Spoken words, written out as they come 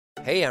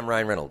Hey, I'm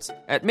Ryan Reynolds.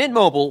 At Mint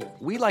Mobile,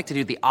 we like to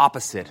do the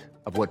opposite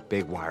of what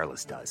Big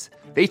Wireless does.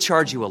 They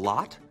charge you a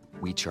lot,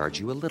 we charge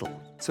you a little.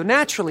 So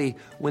naturally,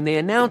 when they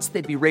announced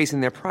they'd be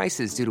raising their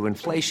prices due to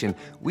inflation,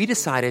 we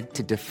decided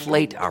to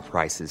deflate our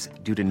prices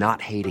due to not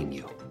hating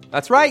you.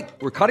 That's right.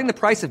 We're cutting the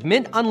price of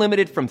Mint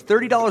Unlimited from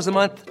 $30 a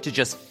month to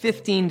just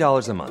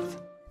 $15 a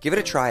month. Give it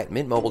a try at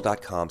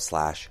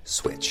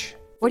mintmobile.com/switch.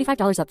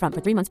 $45 up front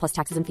for 3 months plus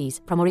taxes and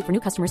fees. Promo rate for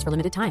new customers for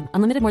limited time.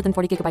 Unlimited more than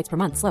 40 gigabytes per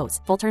month. Slows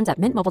full terms at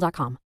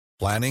mintmobile.com.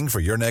 Planning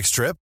for your next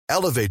trip?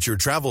 Elevate your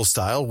travel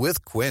style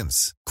with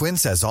Quince.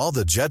 Quince has all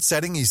the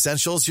jet-setting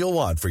essentials you'll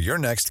want for your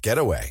next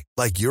getaway,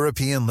 like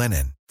European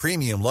linen,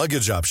 premium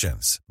luggage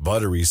options,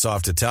 buttery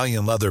soft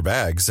Italian leather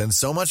bags, and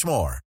so much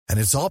more. And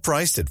it's all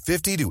priced at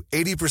 50 to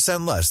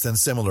 80% less than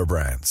similar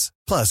brands.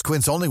 Plus,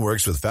 Quince only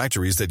works with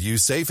factories that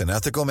use safe and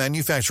ethical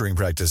manufacturing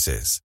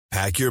practices.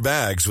 Pack your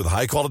bags with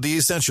high-quality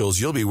essentials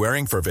you'll be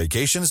wearing for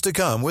vacations to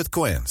come with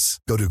Quince.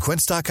 Go to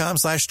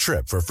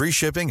quince.com/trip for free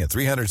shipping and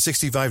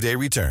 365-day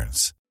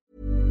returns.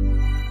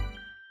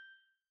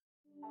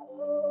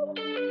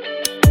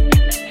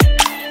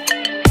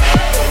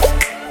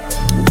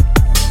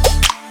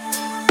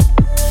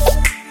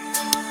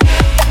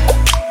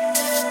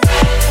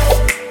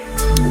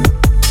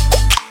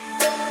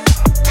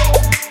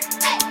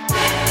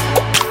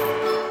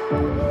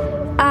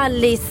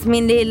 Alice,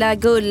 min lilla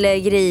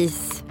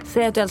gullegris.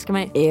 Säg att du älskar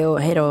mig. Jo,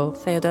 hejdå.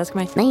 Säg att du älskar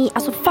mig. Nej,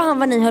 alltså fan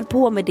vad ni höll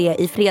på med det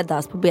i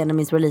fredags på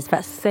Benjamins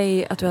releasefest.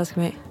 Säg att du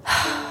älskar mig.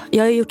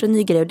 Jag har gjort en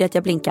ny grej och det är att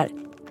jag blinkar.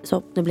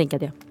 Så, nu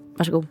blinkade jag.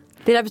 Varsågod.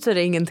 Det där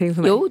betyder ingenting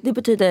för mig. Jo, det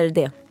betyder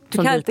det.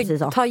 Du kan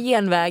inte ta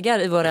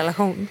genvägar i vår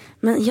relation.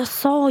 Men jag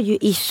sa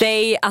ju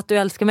Säg att du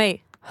älskar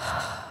mig.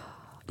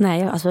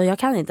 Nej, alltså jag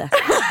kan inte.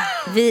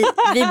 Vi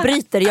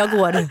bryter, jag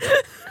går.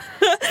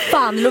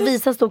 Fan,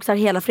 Lovisa stod så här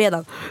hela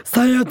fredagen.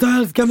 Säg att du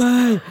älskar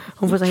mig.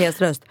 Hon får så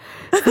hes röst.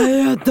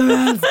 Säg att du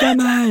älskar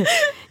mig.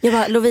 Jag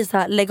bara,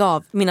 Lovisa, lägg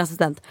av, min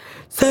assistent.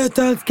 Säg att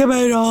du älskar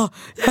mig då.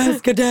 Jag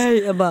älskar dig.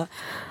 Jag bara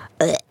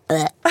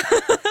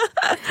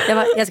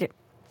jag skrev.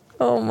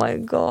 Oh my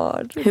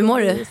god. Hur mår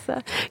du?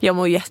 Jag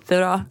mår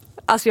jättebra.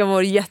 Alltså jag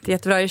mår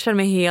jättebra. Jag känner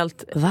mig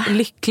helt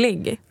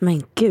lycklig.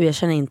 Men gud, jag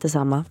känner inte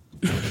samma.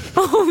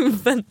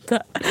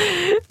 Vänta.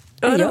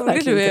 Jag gör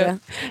verkligen inte det.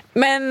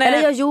 Men,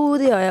 eller jo,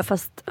 det gör jag,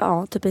 fast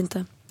ja, typ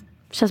inte.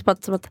 Känns bara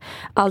som att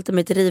allt i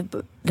mitt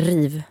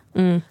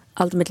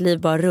allt i mitt liv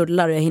bara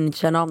rullar och jag hinner inte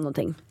känna av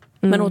någonting.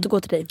 Men återgå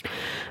till dig.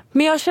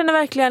 Men jag känner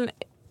verkligen,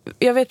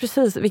 jag vet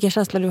precis vilken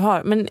känsla du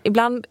har. Men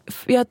ibland,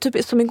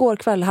 typ som igår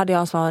kväll hade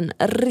jag en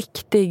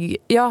riktig,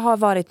 jag har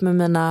varit med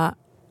mina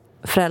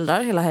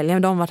föräldrar hela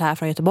helgen. De har varit här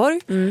från Göteborg.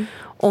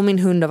 Och min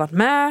hund har varit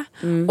med.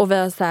 Och vi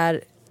har så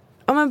här,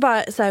 ja, men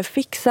bara så här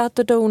fixat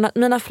och donat.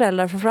 Mina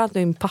föräldrar, framförallt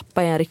min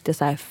pappa, är en riktig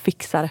så här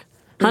fixare.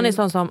 Han är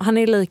sån som, han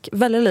är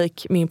väldigt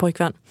lik min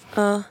pojkvän.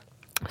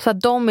 Så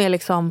att de är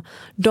liksom,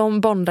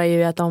 de bondar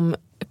ju att de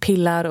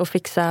pillar och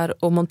fixar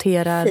och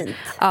monterar. Fint.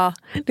 Ja,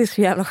 det är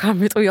så jävla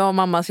charmigt. Och jag och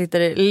mamma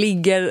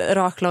ligger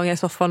raklånga i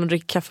soffan och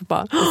dricker kaffe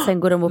bara. Och sen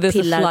går de och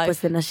pillar på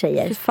sina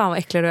tjejer. Fy fan vad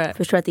äcklig du är.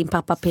 Förstår att din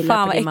pappa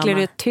pillar på din mamma. Fan vad äcklig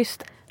du är,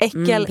 tyst.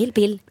 Äckel.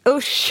 Pill.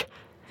 Usch.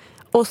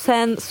 Och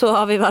sen så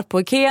har vi varit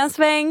på Ikea en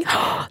sväng.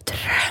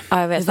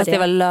 Ja, jag vet, fast det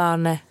var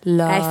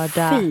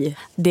lördag.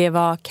 Det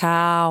var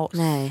kaos.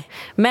 Nej.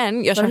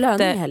 Men jag köpte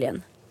lönen i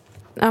helgen.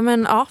 Ja,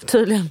 men ja,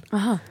 tydligen.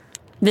 Aha.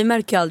 Vi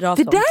märker ju aldrig av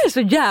det där är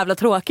så jävla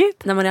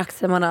tråkigt. När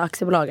man har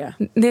aktiebolag.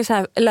 Det är så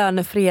här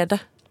lönefredag.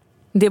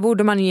 Det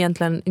borde man ju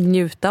egentligen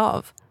njuta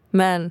av.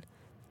 Men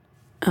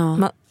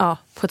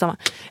skitsamma.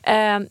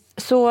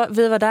 Så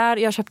vi var där.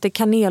 Jag köpte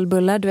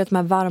kanelbullar. Du vet, de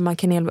här varma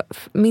kanelbullar.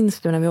 Minns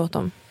du när vi åt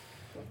dem?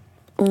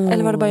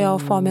 Eller var det bara jag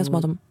och Fabian som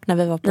åt dem när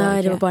vi var på Nej,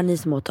 Ikea? det var bara ni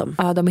som åt dem.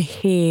 Ja, de är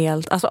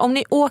helt... Alltså om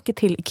ni åker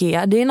till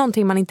Ikea, det är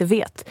någonting man inte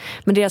vet.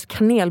 Men deras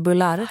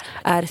kanelbullar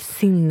är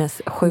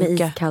sinnessjuka. Med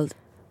iskall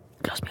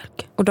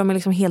glasmjölk. Och de är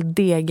liksom helt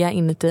dega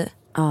inuti.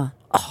 Ja.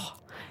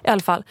 I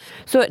alla fall.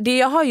 Så det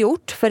jag har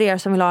gjort för er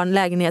som vill ha en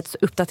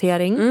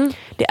lägenhetsuppdatering,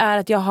 det är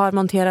att jag har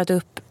monterat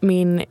upp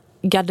min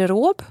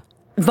garderob.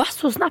 Va?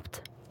 Så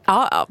snabbt?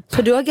 Ja.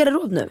 Så du har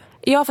garderob nu?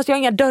 Ja, fast jag har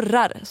inga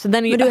dörrar. Så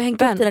den är ju men du har öppen.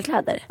 hängt upp dina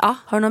kläder? Ja.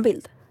 Har du någon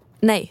bild?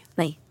 Nej.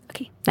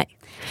 Okej. Nej.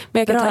 Men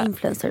jag kan bra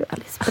influencer,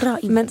 Alice. Bra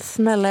influencer. Men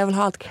snälla, jag vill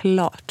ha allt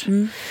klart.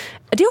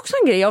 Det är också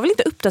en grej, jag vill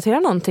inte uppdatera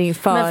någonting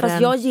för. Men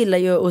fast jag gillar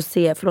ju att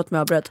se, förlåt mig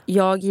jag avbröt.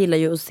 Jag gillar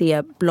ju att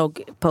se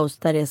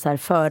bloggpost där det är så här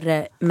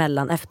före,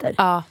 mellan, efter.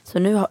 Ja. Så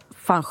nu har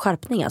fan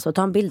skärpning, alltså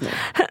ta en bild nu.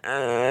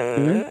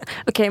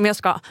 Okej, men jag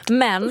ska.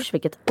 Men usch,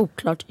 vilket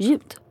oklart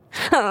ljud.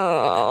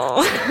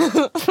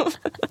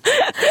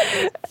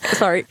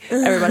 Sorry,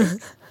 everybody.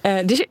 Va?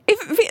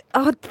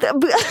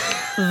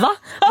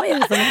 Vad är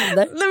det som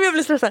händer? Nej, men jag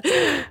blir stressad.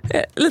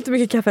 Lite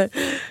mycket kaffe.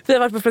 Vi har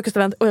varit på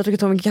frukostevent och jag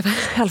tycker mycket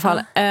kaffe i alla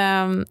fall.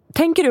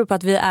 Tänker du på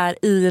att vi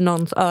är i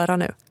någons öra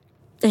nu?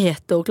 Det är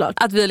jätteoklart.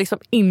 Att vi är liksom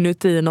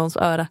inuti någons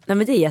öra. Nej,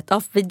 men det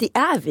är det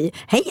är vi.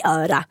 Hej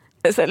öra.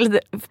 Så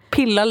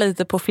pilla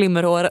lite på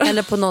flimmerhår.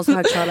 Eller på någons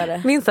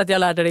högtalare. Minns att jag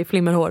lärde dig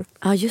flimmerhår.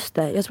 Ja, just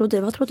det.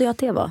 Vad trodde jag att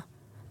det var?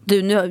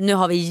 Du, nu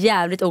har vi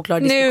jävligt oklar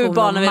diskussion. Nu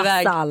banar vi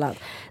väg. Annat.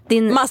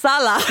 Massa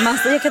alla.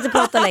 Jag kan inte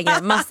prata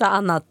längre. Massa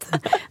annat.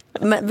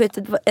 Men vet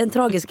du, en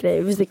tragisk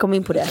grej. Vi ska komma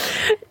in på det.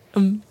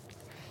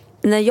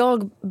 När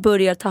jag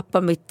börjar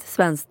tappa mitt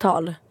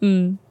svensktal.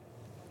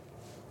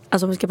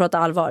 Alltså om vi ska prata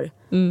allvar.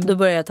 Då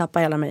börjar jag tappa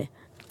hela mig.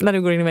 När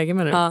du går in i väggen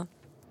med det? Ja.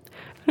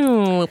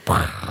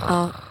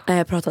 Ja, jag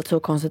har pratat så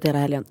konstigt hela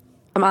helgen.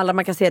 Alla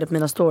man kan se det på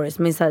mina stories.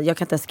 Men så här, jag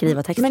kan inte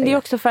skriva texter. Men det är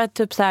också för att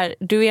typ så här,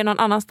 du är någon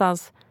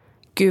annanstans.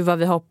 Gud vad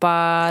vi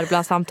hoppar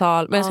bland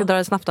samtal. Men jag ska dra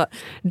det snabbt då.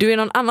 Du är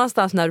någon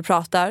annanstans när du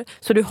pratar.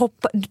 Så du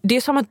hoppar. Det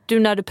är som att du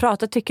när du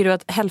pratar tycker du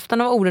att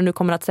hälften av orden du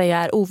kommer att säga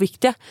är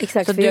oviktiga.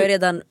 Exakt, så för jag är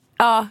redan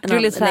du är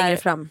lite så här, längre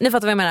fram. Ni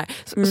fattar vad jag menar.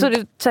 Så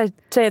du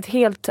säger ett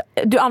helt.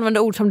 Du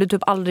använder ord som du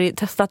typ aldrig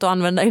testat att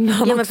använda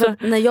innan. Ja, men för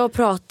när jag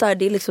pratar,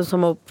 det är liksom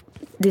som att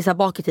det är så här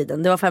bak i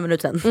tiden. Det var 5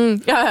 minuter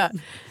sedan. Ja.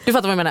 Du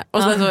fattar vad jag menar.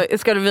 Och så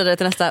ska du vidare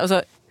till nästa. Och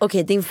så.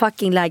 Okej, din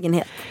fucking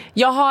lägenhet.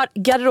 Jag har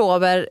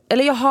garderober.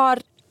 Eller jag har.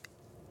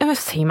 Vad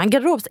säger man?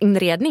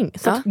 Garderobsinredning.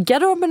 Så att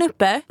garderoben är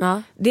uppe.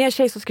 Det är en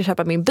tjej som ska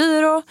köpa min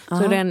byrå.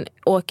 Så den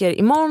åker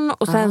imorgon.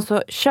 Och sen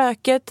så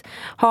köket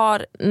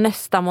har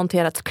nästan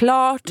monterats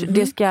klart.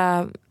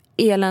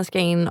 Elen ska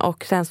in.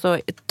 Och sen så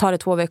tar det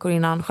 2 veckor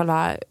innan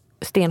själva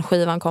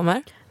stenskivan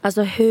kommer.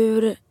 Alltså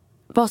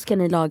vad ska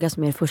ni laga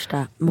som er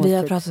första måltid? Vi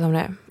har pratat om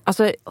det.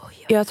 Alltså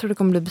jag tror du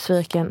kommer bli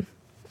besviken.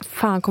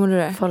 Fan, kommer du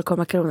det?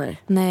 Falukorv-makaroner?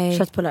 Nej.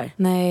 Köttbullar?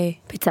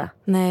 Nej. Pizza?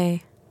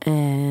 Nej.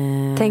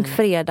 Tänk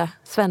fredag,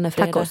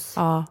 svennefredag. Tacos?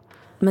 Ja.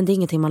 Men det är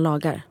ingenting man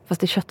lagar.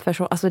 Fast det är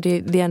köttfärs. Alltså det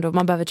är ändå,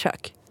 man behöver ett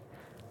kök.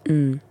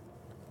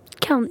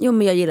 Jo,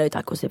 men jag gillar ju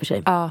tacos i och för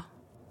sig. Ja.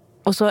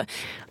 Och så,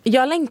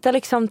 jag längtar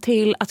liksom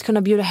till att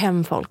kunna bjuda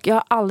hem folk. Jag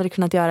har aldrig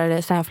kunnat göra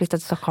det sedan jag flyttade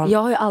till Stockholm. Jag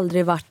har ju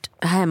aldrig varit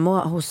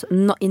hemma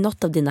i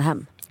något av dina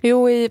hem.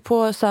 Jo,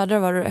 på Söder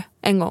var det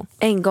en gång.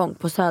 En gång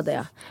på Söder,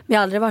 ja. Men jag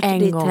har aldrig varit i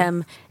ditt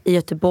hem i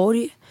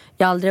Göteborg.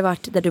 Jag har aldrig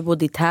varit där du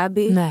bodde i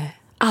Täby. Nej.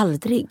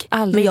 Aldrig.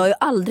 Men jag har ju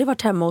aldrig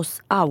varit hemma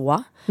hos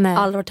Awa. Nej.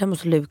 Aldrig varit hemma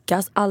hos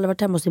Lukas. Aldrig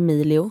varit hemma hos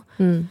Emilio.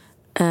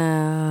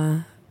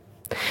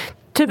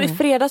 Typ i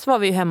fredags var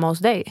vi ju hemma hos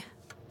dig.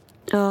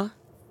 Ja.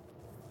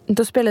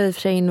 Då spelade vi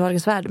för sig in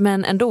Morgans Värld.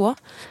 Men ändå,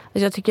 alltså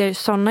jag tycker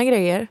sådana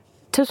grejer.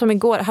 Typ som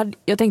igår,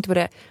 jag tänkte på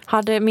det.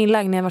 Hade min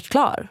lägenhet varit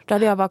klar, då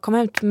hade jag bara kommit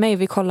hem till mig.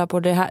 Vi kollar på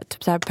det här,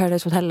 typ så här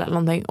Paradise Hotel eller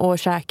någonting. Och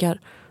käkar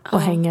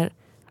och hänger.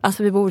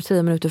 Alltså vi bor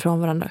 10 minuter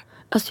från varandra.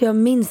 Alltså jag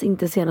minns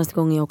inte senaste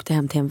gången jag åkte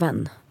hem till en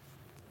vän.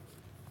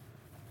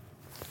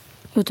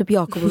 Jo, typ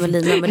Jakob och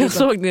Melina. Men jag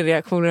såg din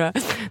reaktion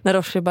när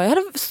Roshi bara,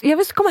 jag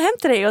vill komma hem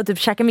till dig och typ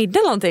käka middag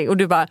eller någonting. Och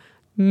du bara,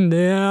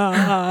 nej.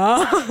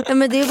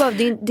 Men det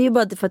är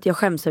bara för att jag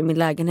skäms över min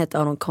lägenhet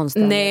av någon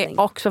konstig anledning.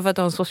 Också för att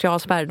du har en social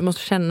spärr. Du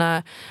måste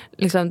känna,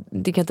 liksom,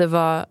 det kan inte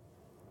vara.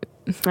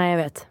 Nej, jag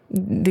vet.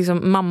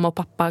 Liksom, mamma och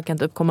pappa kan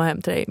inte komma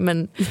hem till dig.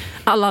 Men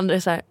alla andra är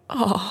så här,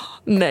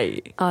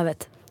 nej. Ja, jag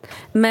vet.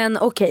 Men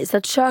okej, så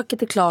att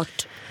köket är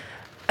klart.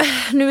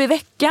 Nu i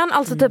veckan,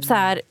 alltså typ så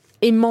här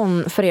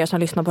imorgon för er som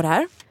lyssnar på det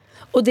här.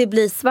 Och det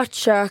blir svart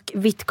kök,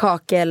 vitt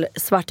kakel,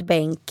 svart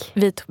bänk.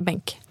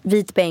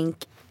 Vit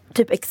bänk.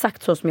 Typ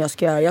exakt så som jag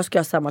ska göra. Jag ska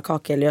ha samma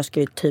kakel, jag ska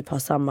ju typ ha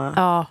samma.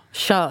 Ja,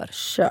 kör.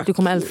 Du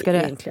kommer älska det.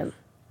 Egentligen.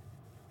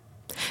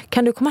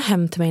 Kan du komma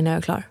hem till mig när jag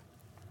är klar?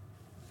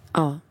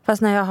 Ja.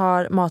 Fast när jag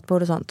har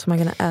matbord och sånt som man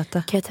kan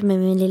äta. Kan jag ta med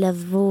min lilla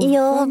vovna?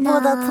 Ja,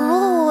 båda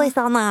två är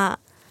såna.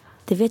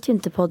 Det vet ju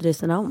inte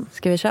poddlyssnarna om.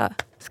 Ska vi köra?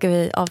 Ska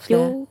vi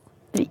avslöja? Jo.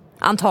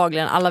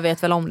 Antagligen, alla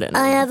vet väl om det.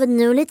 I have a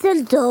new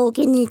little dog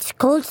and it's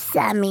called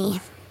Sammy.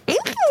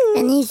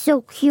 And he's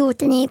so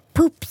cute and he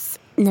poops.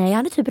 Nej,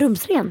 han är typ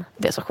rumsren.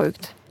 Det är så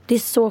sjukt. Det är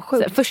så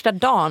sjukt. Så första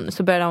dagen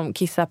så började de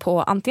kissa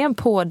på antingen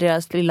på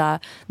deras lilla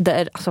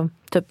alltså,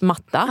 typ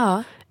matta.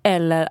 Ja.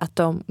 Eller att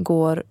de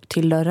går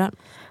till dörren.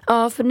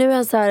 Ja, för nu är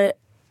han så här.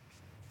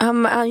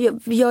 Han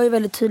gör ju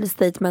väldigt tydligt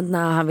statement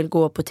när han vill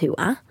gå på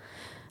toa.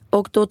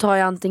 Och då tar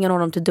jag antingen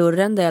honom till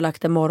dörren där jag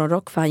lagt en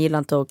morgonrock, för han gillar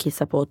inte att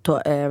kissa på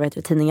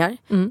tidningar.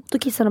 Då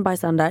kissar han och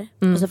bajsar han där.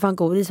 Och så får han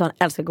godis, och han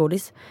älskar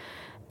godis.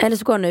 Eller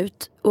så går han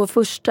ut. Och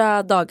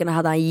första dagarna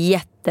hade han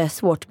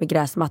jättesvårt med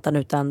gräsmattan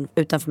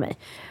utanför mig.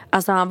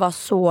 Alltså han var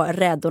så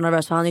rädd och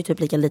nervös. Han är ju typ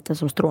lika liten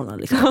som stråna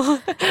liksom.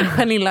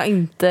 Pernilla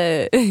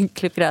inte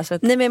klippt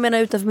gräset. Nej, men jag menar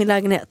utanför min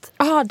lägenhet.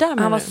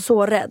 Där han var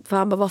så rädd. För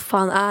han bara, vad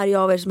fan är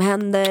jag? Vad är det som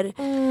händer?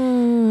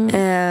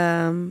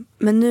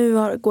 Men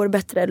nu går det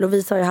bättre.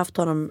 Lovisa har ju haft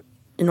honom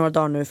i några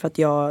dagar nu för att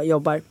jag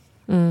jobbar.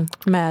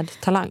 Med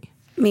Talang.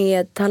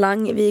 Med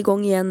Talang, vi är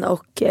igång igen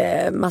och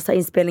massa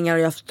inspelningar och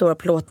jag har stora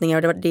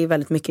plåtningar och det är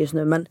väldigt mycket just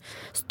nu. Men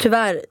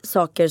tyvärr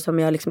saker som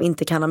jag liksom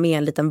inte kan ha med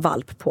en liten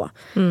valp på.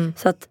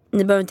 Så att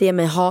ni behöver inte ge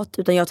mig hat,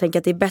 utan jag tänker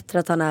att det är bättre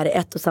att han är i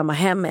ett och samma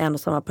hem med en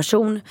och samma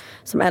person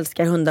som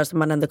älskar hundar som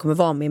man ändå kommer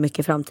vara med mycket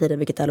i framtiden,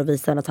 vilket är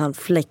Lovisa, än att han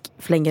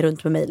flänger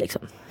runt med mig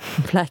liksom.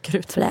 Fläker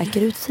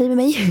ut sig med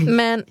mig.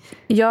 Men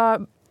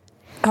jag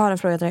har en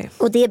fråga till dig.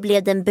 Och det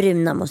blev den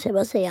bruna, måste jag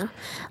bara säga.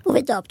 Och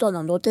vi döpte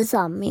honom då till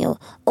Sammy.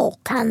 Och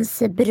hans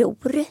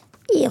bror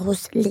är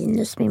hos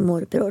Linus, min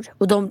morbror.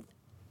 Och de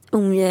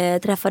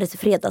träffades i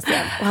fredags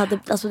igen.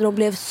 Och de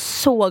blev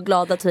så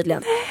glada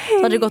tydligen. Så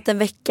hade det gått en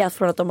vecka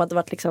från att de hade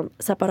varit liksom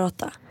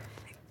separata.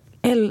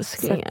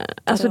 Älsklingar.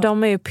 Alltså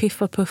de är ju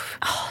piff och puff.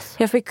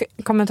 Jag fick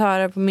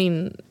kommentarer på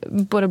min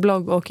både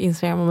blogg och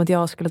Instagram om att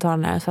jag skulle ta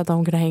den här så att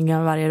de kunde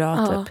hänga varje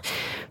dag typ.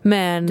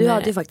 Men Du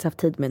hade ju faktiskt haft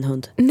tid med en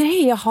hund.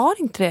 nej, jag har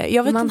inte det.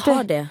 Jag vet Man inte.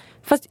 har det.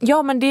 Fast,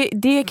 ja, men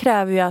det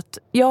kräver ju att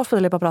jag och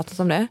Filip har pratat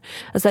om det.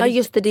 Alltså, Ja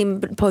just det,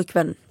 din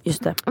pojkvän.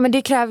 Just det. men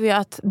det kräver ju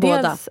att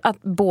dels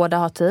att båda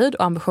har tid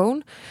och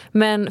ambition.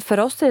 Men för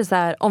oss är det så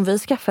här, om vi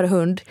skaffar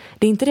hund,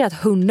 det är inte det att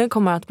hunden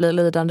kommer att bli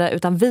lidande,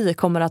 utan vi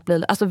kommer att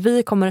bli, alltså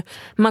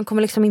man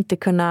kommer liksom inte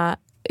kunna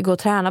gå och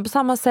träna på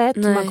samma sätt.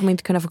 Nej. Man kommer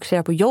inte kunna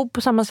fokusera på jobb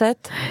på samma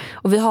sätt.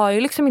 Och vi har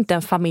ju liksom inte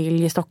en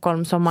familj i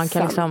Stockholm som man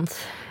kan liksom,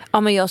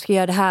 ja men jag ska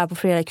göra det här på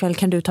fredag kväll,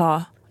 kan du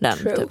ta den,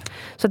 typ.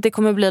 Så att det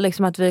kommer bli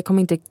liksom att vi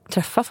kommer inte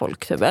träffa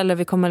folk typ. Eller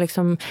vi kommer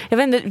liksom, jag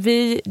vet inte,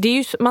 det är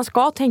ju, man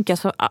ska tänka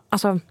så,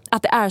 alltså,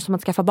 att det är som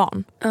att skaffa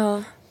barn.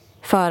 Ja.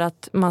 För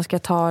att man ska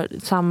ta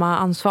samma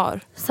ansvar.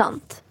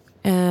 Sant.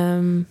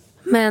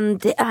 Men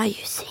det är ju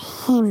så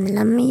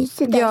himla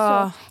mysigt. Ja.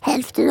 Alltså,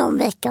 hälften om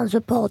veckan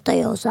så pratar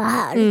jag så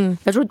här.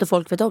 Jag tror inte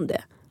folk vet om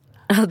det.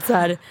 Att så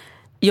här,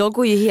 jag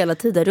går ju hela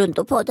tiden runt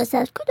Och pratar så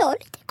här, ska du ha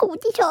lite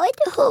godis? Jag är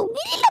inte hungrig,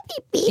 lilla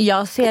Pippi.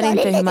 Jag ser Ska du ha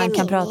inte lite hur man kan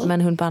Mini? prata med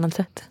en hund på annat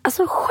sätt.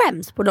 Alltså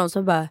skäms på de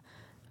som bara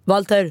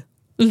Walter,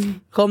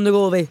 kom nu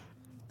går vi.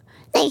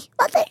 Nej,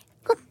 Walter,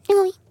 kom, nu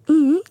går vi.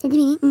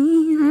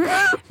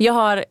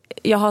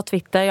 Jag har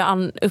Twitter,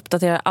 jag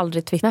uppdaterar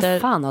aldrig Twitter. Vem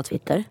fan har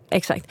Twitter?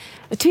 Exakt.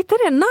 Twitter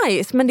är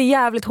nice, men det är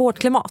jävligt hårt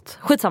klimat.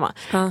 Skitsamma.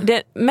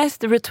 Den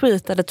mest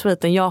retweetade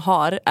tweeten jag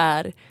har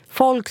är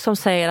folk som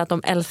säger att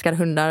de älskar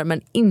hundar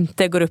men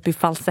inte går upp i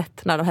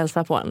falsett när de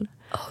hälsar på en.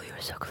 Oh,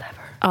 you're so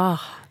clever.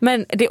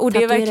 Men det är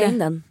Tatuera verkligen in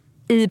den.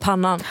 i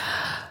pannan.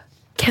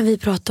 Kan vi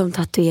prata om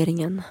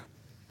tatueringen?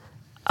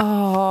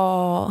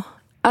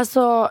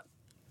 Alltså,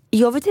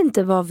 jag vet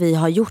inte vad vi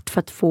har gjort för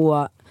att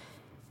få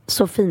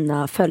så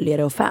fina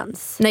följare och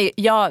fans. Nej,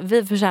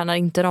 vi förtjänar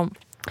inte dem.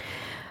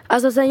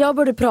 Alltså sen jag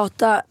började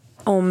prata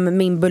om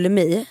min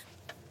bulimi,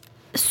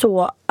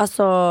 så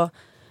alltså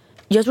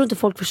jag tror inte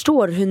folk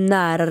förstår hur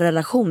nära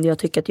relation jag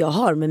tycker att jag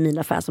har med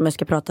mina fans. Om jag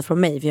ska prata från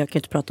mig, för jag kan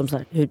inte prata om så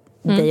här, hur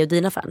dig och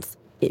dina fans,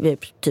 vi är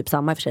typ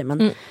samma i och för sig,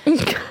 men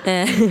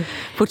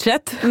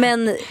Fortsätt.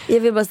 men jag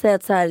vill bara säga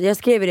att så här, jag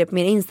skrev det på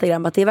min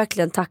Instagram att det är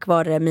verkligen tack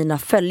vare mina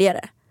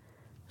följare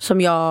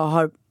som jag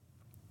har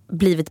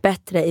blivit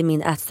bättre i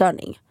min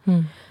ätstörning.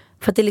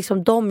 För att det är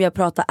liksom de jag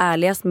pratar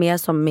ärligast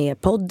med, som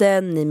med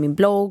podden, i min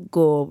blogg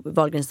och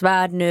Wahlgrens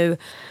värld nu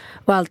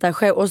och allt det här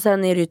själv. Och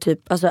sen är det ju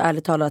typ, alltså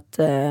ärligt talat,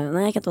 nej jag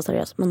kan inte vara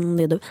seriös, men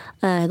det är du.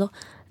 Då.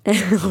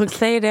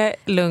 Säg det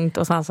lugnt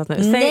och sansat nu.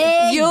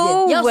 Nej,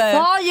 jag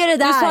sa ju det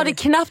där. Du sa det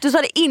knappt, du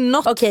sa det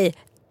inåt. Okej,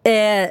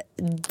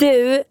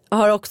 du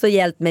har också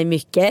hjälpt mig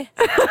mycket.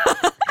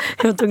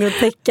 Jag var tvungen att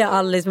täcka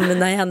Alice med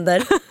mina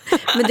händer.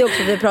 Men det är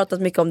också, vi har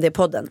pratat mycket om det i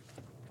podden.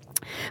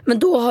 Men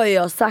då har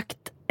jag sagt,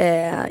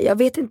 jag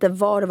vet inte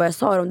vad det var jag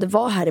sa, om det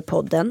var här i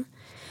podden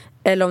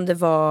eller om det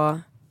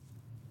var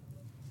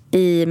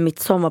i mitt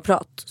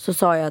sommarprat, så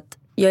sa jag att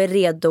jag är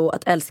redo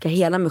att älska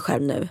hela mig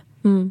själv nu.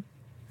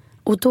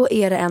 Och då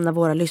är det en av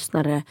våra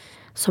lyssnare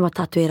som har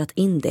tatuerat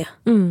in det.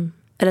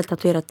 Eller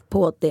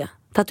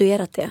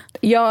tatuerat det.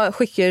 Jag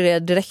skickade det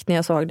direkt när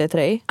jag såg det till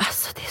dig.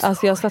 Alltså, det är så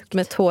Alltså jag satt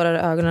med tårar i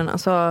ögonen.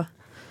 Alltså,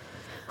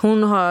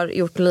 hon har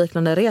gjort en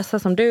liknande resa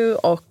som du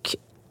och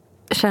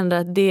kände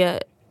att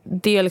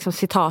det är liksom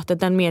citatet,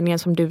 den meningen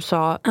som du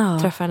sa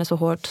träffade henne så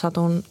hårt så att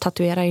hon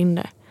tatuerar in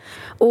det.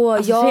 Och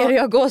Alltså, ser du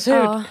jag gåshud?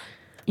 Ja,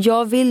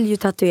 jag vill ju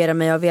tatuera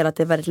mig, jag har velat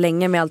det väldigt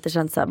länge, men jag har alltid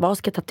känt såhär, vad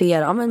ska jag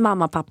tatuera? Ja men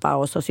mamma, pappa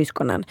och så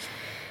syskonen.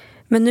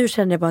 Men nu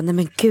känner jag bara, nej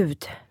men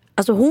gud.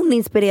 Alltså hon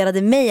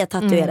inspirerade mig att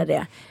tatuera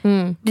det. Det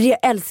är det jag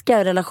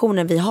älskar,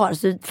 relationen vi har,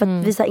 så för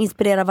att vi så här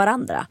inspirerar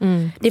varandra.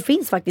 Det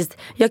finns faktiskt,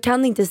 jag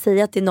kan inte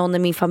säga att det är någon i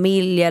min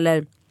familj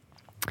eller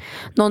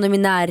någon i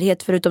min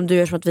närhet, förutom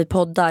du, som att vi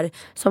poddar,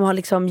 som har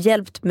liksom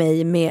hjälpt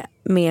mig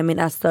med min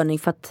ätstörning.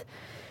 För att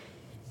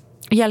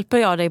hjälper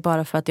jag dig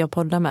bara för att jag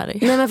poddar med dig?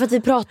 nej, men för att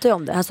vi pratar ju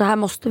om det. Alltså här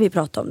måste vi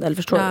prata om det, eller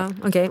förstår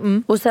du?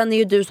 Okay. Och sen är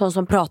ju du sån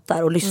som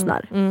pratar och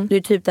lyssnar. Du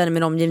är typ den i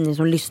min omgivning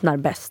som lyssnar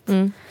bäst.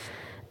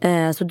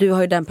 Så du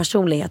har ju den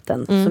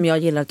personligheten som jag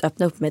gillar att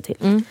öppna upp mig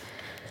till.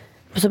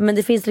 Så, men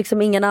det finns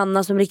liksom ingen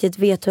annan som riktigt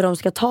vet hur de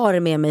ska ta det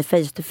med mig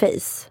face to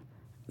face.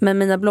 Men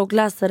mina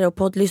bloggläsare och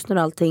poddlyssnare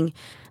och allting,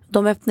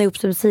 de öppnar upp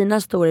som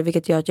sina stories,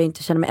 vilket gör att jag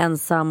inte känner mig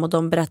ensam. Och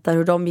de berättar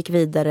hur de gick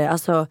vidare.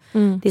 Alltså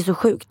det är så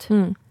sjukt.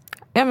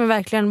 Ja men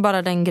verkligen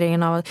bara den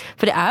grejen av,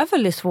 för det är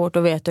väldigt svårt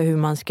att veta hur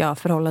man ska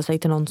förhålla sig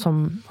till någon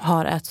som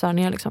har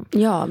ätstörningar liksom.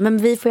 Ja, men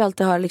vi får ju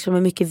alltid höra liksom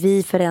hur mycket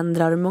vi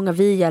förändrar, hur många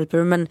vi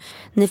hjälper, men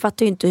ni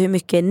fattar ju inte hur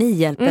mycket ni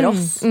hjälper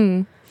oss.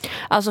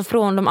 Alltså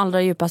från de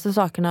allra djupaste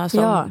sakerna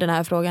som den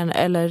här frågan,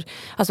 eller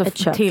alltså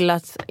till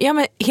att, ja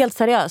men helt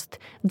seriöst,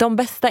 de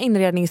bästa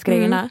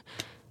inredningsgrejerna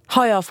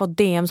har jag fått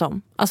DMs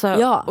om.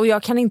 Alltså, och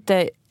jag kan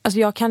inte, alltså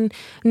jag kan,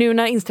 nu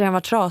när Instagram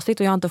var trasigt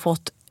och jag har inte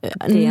fått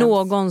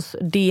någons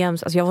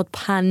DMs, alltså jag har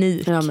fått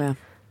panik. Jag med.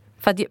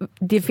 För att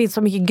det finns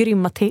så mycket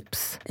grymma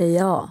tips.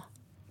 Ja.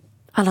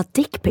 Alla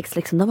dickpics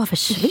liksom, de bara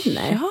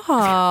försvinner.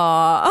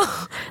 Ja.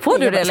 Får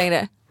du det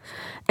längre?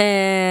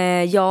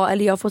 Ja,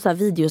 eller jag får så här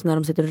videos när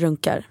de sitter och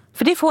runkar.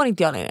 För det får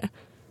inte jag längre.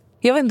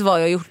 Jag vet inte vad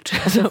jag har gjort.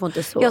 Jag får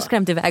inte så. Jag har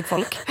skrämt iväg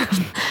folk.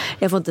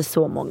 Jag får inte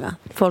så många.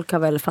 Folk har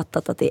väl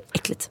fattat att det är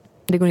äckligt.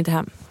 Det går inte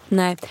hem.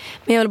 Nej,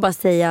 men jag vill bara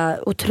säga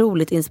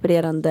otroligt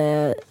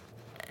inspirerande.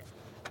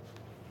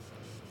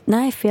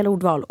 Nej, fel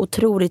ordval.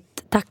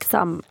 Otroligt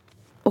tacksam.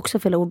 Också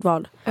fel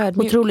ordval.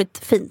 Ödmjuk. Otroligt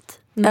fint.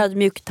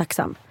 Ödmjuk,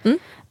 tacksam.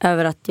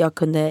 Över att jag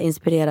kunde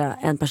inspirera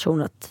en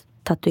person att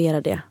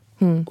tatuera det.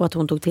 Och att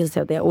hon tog till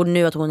sig av det. Och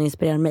nu att hon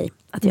inspirerar mig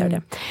att göra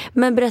det.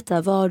 Men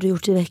berätta, vad har du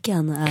gjort i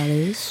veckan,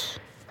 Alice?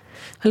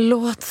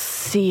 Låt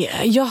se.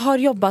 Jag har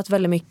jobbat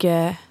väldigt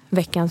mycket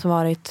veckan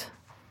som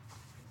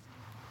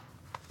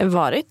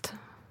varit.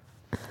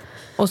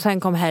 Och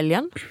sen kom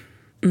helgen.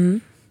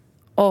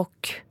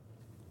 Och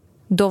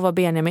då var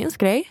Benjamins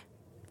grej.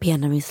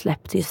 Benjamin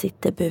släppte ju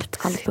sitt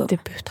debutalbum.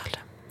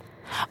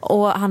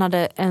 Och han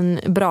hade en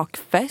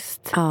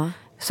brakfest. Ja.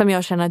 Som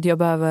jag känner att jag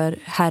behöver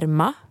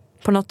härma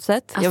på något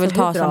sätt. Alltså, jag vill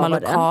ta hur bra samma var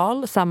den?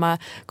 lokal, samma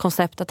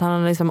koncept, att han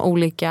hade liksom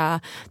olika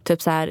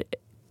typ så här,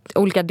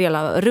 olika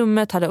delar av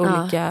rummet hade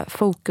olika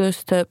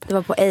fokus typ. Det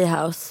var på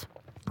A-house.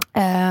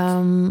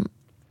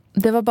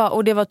 Det var bara,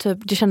 och det var typ,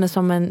 det kändes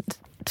som en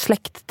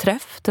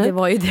släktträff typ. Det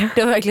var ju det.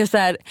 Det var verkligen så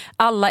här,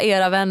 alla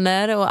era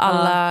vänner och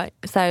alla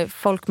så här,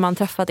 folk man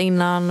träffat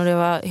innan, och det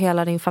var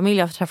hela din familj.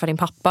 Jag träffade din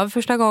pappa för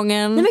första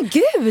gången. Nej men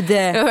gud!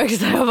 Det var verkligen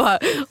så här, jag bara,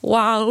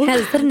 wow.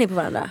 Hälsade ni på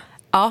varandra?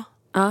 Ja.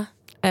 Ja.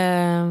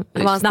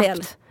 Var han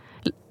stel? Snabbt.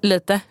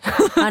 Lite.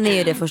 Han är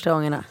ju det första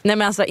gångerna. Nej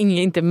men alltså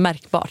inte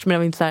märkbart, men det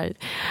var inte så här,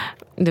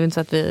 det var inte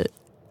så att vi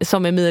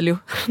som Emilio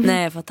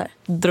Nej, jag fattar.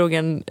 drog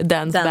en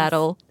dance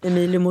battle.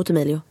 Emilio mot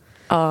Emilio.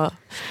 Ja.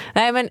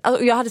 Nej men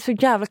alltså, jag hade så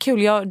jävla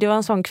kul. Det var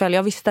en sån kväll,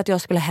 jag visste att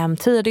jag skulle hem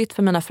tidigt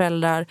för mina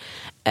föräldrar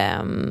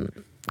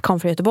kom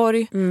från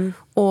Göteborg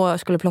och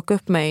skulle plocka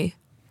upp mig.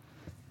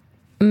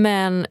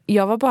 Men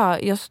jag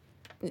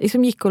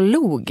liksom gick och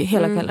log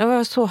hela kvällen. Jag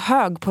var så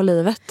hög på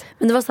livet.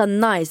 Men det var så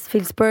här nice.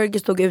 Philsburger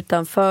stod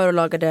utanför och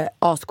lagade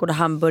asgoda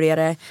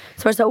hamburgare.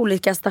 Så var det så här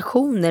olika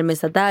stationer med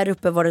så här, där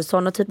uppe var det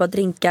såna typer av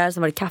drinkar.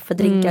 Sen var det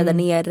kaffedrinkar där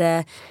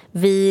nere,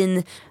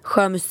 vin,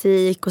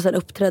 sjömusik, och sen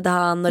uppträdde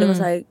han. Och det var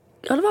så här,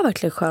 ja, det var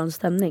verkligen skön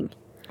stämning.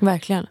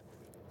 Verkligen.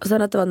 Och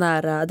sen att det var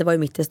nära, det var ju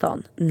mitt i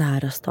stan.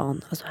 Nära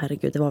stan, alltså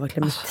herregud, det var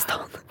verkligen mitt i stan.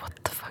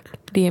 What the fuck.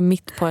 Det är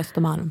mitt på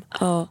Östermalm.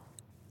 Ja.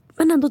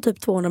 Men ändå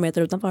typ 200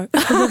 meter utanför.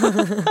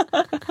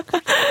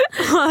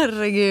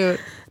 Herregud.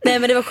 Nej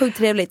men det var sjukt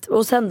trevligt.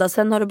 Och sen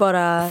har du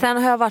bara... Sen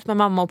har jag varit med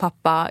mamma och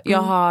pappa.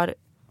 Jag har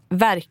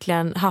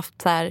verkligen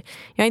haft så här,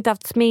 jag har inte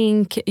haft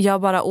smink. Jag har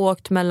bara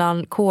åkt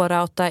mellan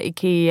K-Rauta,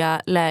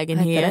 Ikea,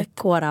 lägenhet.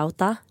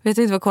 K-Rauta. Vet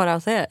du inte vad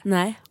K-Rauta är?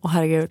 Nej. Åh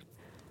herregud.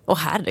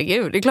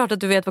 Det är klart att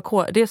du vet vad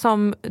K-Rauta är. Det är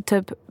som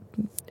typ...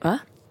 Va?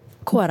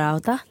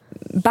 K-Rauta?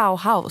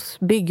 Bauhaus,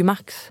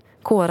 Byggmax,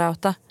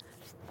 K-Rauta.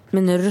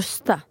 Men nu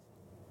Rusta.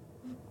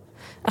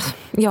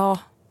 Ja.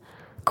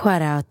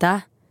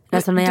 K-Rauta.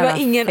 Alltså, du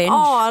har ingen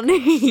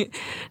aning.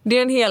 Det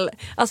är en hel...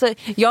 Alltså,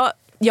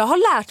 jag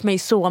har lärt mig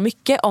så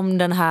mycket om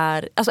den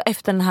här... Alltså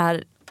efter den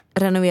här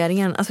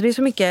renoveringen. Alltså det är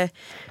så mycket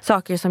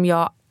saker som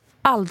jag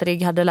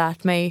aldrig hade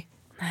lärt mig.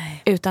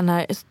 Nej. Utan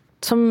här...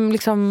 Som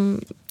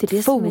liksom... Det är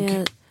det som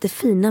är det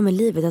fina med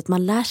livet. Att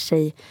man lär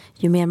sig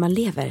ju mer man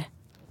lever.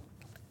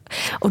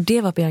 Och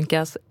det var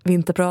Biancas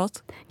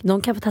vinterprat.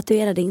 De kan få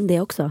tatuera in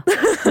det också.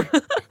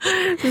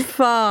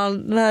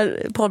 Fan, den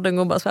här podden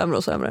går bara sämre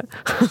och sämre.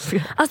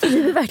 Alltså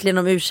vi är verkligen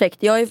om ursäkt.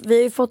 Vi har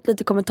ju fått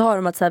lite kommentarer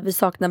om att så här, vi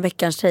saknar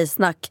veckans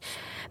tjejsnack.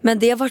 Men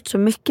det har varit så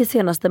mycket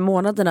senaste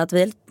månaderna att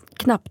vi har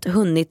knappt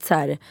hunnit så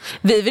här.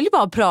 Vi vill ju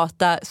bara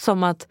prata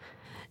som att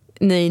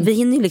vi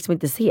hinner ju liksom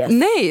inte ses.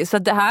 Nej, så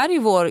det här är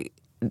vår...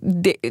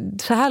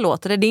 så här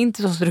låter det är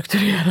inte så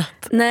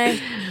strukturerat.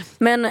 Nej,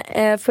 men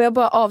får jag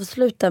bara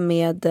avsluta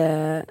med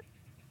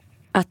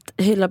att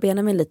hylla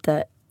Benjamin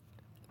lite.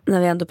 När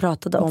vi ändå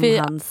pratade om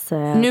hans...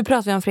 Nu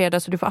pratar vi om fredag,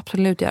 så du får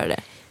absolut göra det.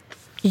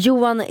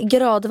 Johan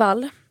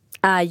Gradvall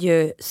är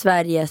ju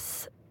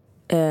Sveriges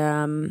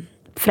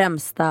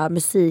främsta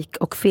musik-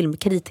 och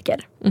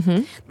filmkritiker.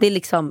 Det är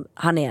liksom,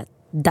 han är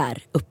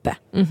där uppe.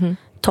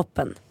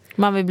 Toppen.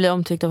 Man vill bli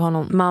omtyckt av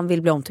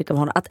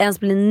honom. Att ens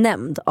bli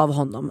nämnd av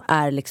honom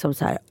är liksom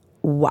så här: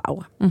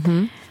 wow.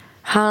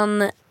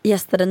 Han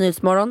gästade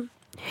Nyhetsmorgon,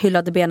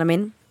 hyllade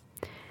Benjamin.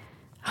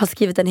 Har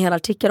skrivit en hel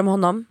artikel om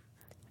honom.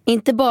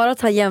 Inte bara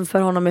att han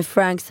jämför honom med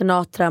Frank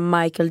Sinatra,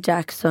 Michael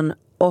Jackson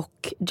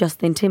och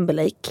Justin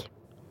Timberlake.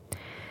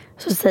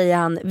 Så säger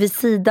han: vid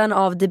sidan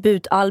av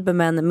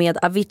debutalbumen med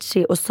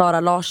Avicii och Sara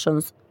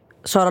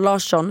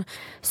Larsson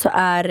så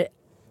är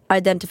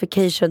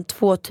Identification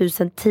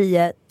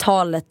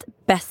 2010-talet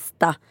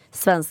bästa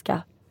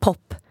svenska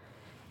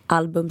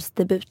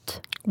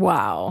popalbumsdebut.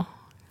 Wow.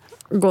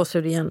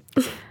 Gåshud igen.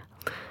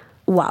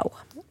 Wow.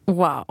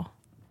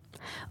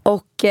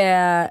 Och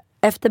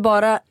efter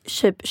bara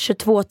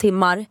 22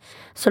 timmar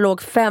så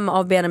låg 5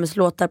 av Benjamins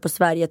låtar på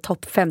Sverige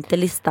topp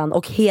 50-listan.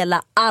 Och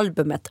hela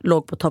albumet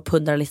låg på topp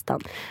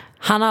 100-listan.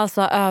 Han har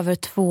alltså över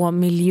 2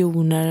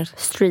 miljoner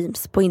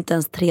streams på inte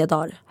ens 3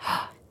 dagar.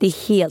 Det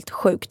är helt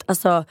sjukt.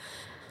 Alltså,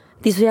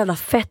 det är så jävla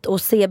fett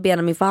att se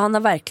Benjamin, för han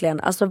har verkligen,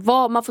 alltså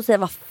man får säga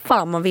vad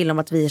fan man vill om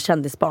att vi är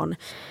kändisbarn,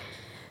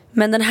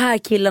 men den här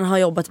killen har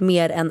jobbat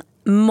mer än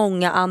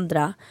många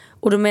andra.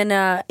 Och då menar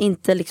jag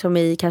inte liksom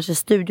i kanske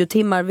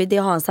studiotimmar, det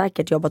har han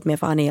säkert jobbat med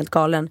för han är helt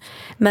galen.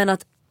 Men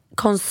att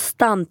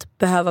konstant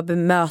behöva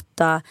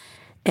bemöta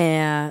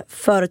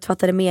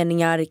förutfattade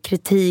meningar,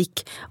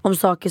 kritik om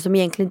saker som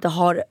egentligen inte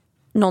har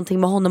någonting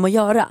med honom att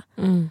göra.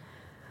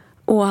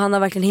 Och han har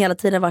verkligen hela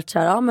tiden varit så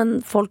här: ja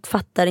men folk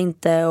fattar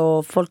inte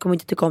och folk kommer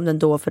inte tycka om den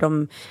då för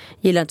de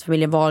gillar inte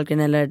familjen Wahlgren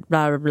eller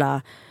bla bla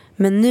bla.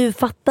 Men nu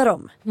fattar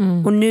de.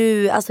 Och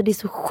nu, alltså det är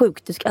så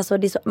sjukt. Alltså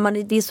det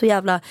är så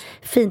jävla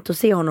fint att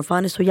se honom, för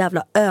han är så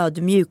jävla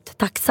ödmjukt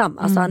tacksam.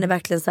 Alltså han är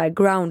verkligen så här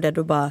grounded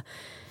och bara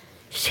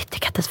shit,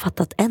 jag kan inte ens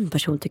fatta att en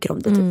person tycker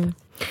om det typ.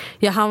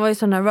 Ja, han var ju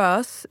så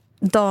nervös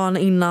dagen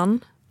innan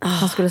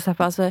han skulle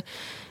släppa. Alltså,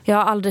 jag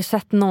har aldrig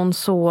sett någon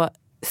så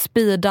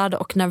speedad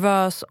och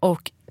nervös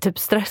och typ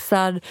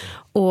stressad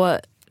och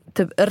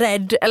typ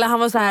rädd. Eller han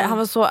var så här, han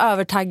var så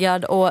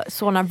övertaggad och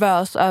så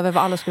nervös över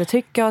vad alla skulle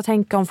tycka och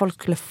tänka, om folk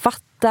skulle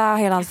fatta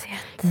hela hans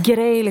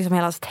grej, liksom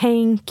hela hans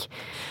tänk.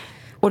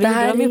 Och det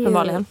här är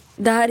uppenbarligen.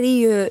 Det här är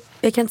ju,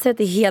 jag kan inte säga att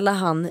det är hela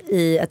han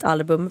i ett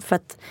album, för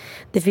att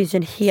det finns ju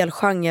en hel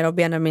genre av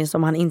Benjamin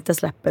som han inte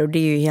släpper, och det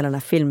är ju hela den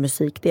här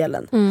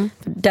filmmusikdelen.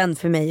 Den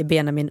för mig är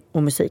Benjamin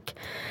och musik.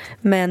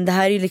 Men det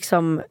här är ju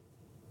liksom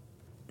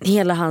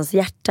hela hans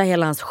hjärta,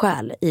 hela hans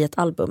själ i ett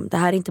album. Det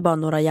här är inte bara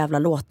några jävla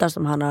låtar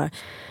som han har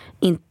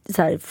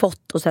så här,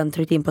 fått och sen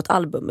tryckt in på ett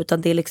album,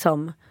 utan det är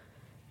liksom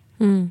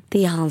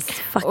det är hans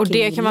fucking och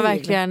det kan man liv.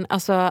 verkligen,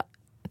 alltså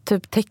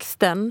typ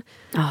texten,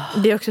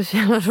 det är också så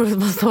jävla roligt att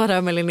man står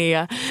där med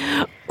Linnea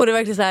och det är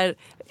verkligen så här,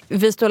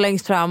 vi står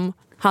längst fram,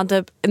 han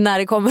typ, när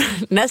det kommer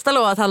nästa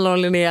låt handlar om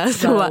Linnea,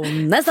 så bara,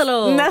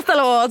 nästa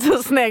låt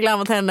så sneglar han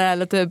mot henne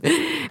eller typ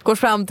går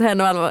fram till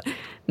henne och alla bara,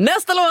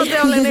 nästa låt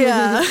är om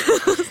Linnea.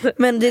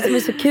 Men det som är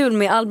så kul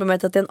med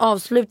albumet är att den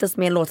avslutas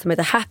med en låt som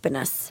heter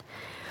Happiness.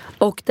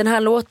 Och den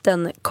här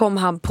låten kom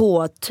han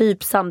på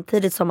typ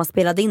samtidigt som han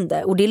spelade in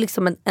det. Och det är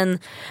liksom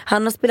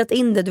han har spelat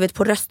in det, du vet,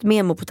 på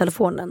röstmemo på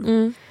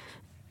telefonen.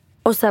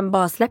 Och sen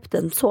bara släppt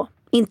den så.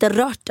 Inte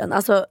rört den,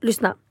 alltså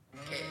lyssna.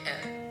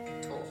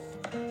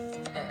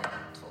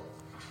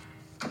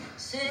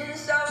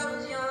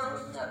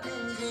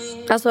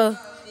 Alltså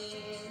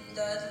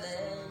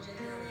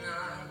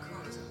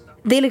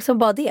det är liksom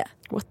bara det.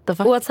 What the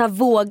fuck? Och att så här,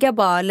 våga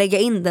bara lägga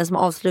in den som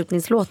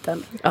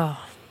avslutningslåten.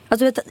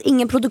 Alltså vet,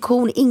 ingen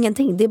produktion,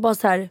 ingenting. Det är bara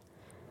så här.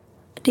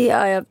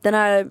 Den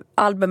här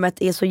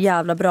albumet är så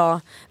jävla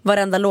bra.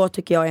 Varenda låt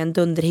tycker jag är en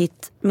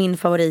dunderhit. Min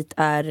favorit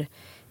är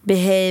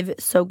Behave,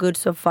 So Good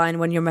So Fine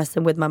When You're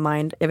Messing With My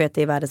Mind. Jag vet,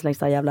 det är världens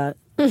längsta jävla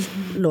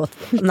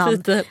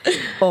låtnamn.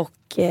 Och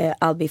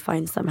I'll Be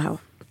Fine Somehow.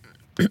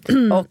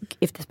 Och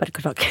If This Bad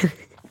Could Talk.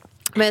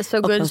 Men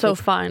So Good So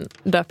Fine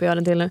döper jag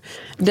den till nu.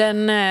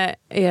 Den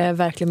är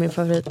verkligen min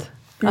favorit.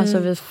 Alltså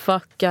vi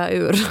fuckar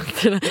ur.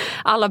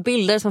 Alla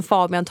bilder som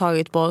Fabian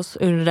tagit på oss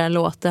under den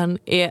låten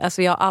är,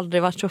 alltså jag har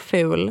aldrig varit så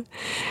ful.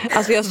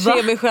 Alltså jag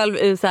ser mig själv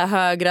i så här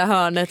högra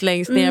hörnet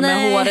längst ner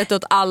med håret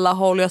åt alla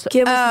håll. Jag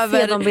måste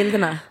se de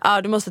bilderna.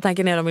 Ja, du måste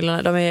tänka ner de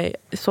bilderna. De är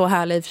så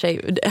härliga i och för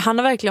sig. Han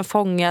har verkligen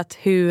fångat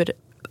hur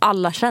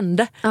alla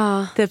kände.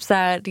 Typ så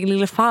här, din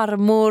lilla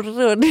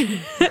farmor.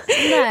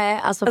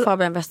 Nej, alltså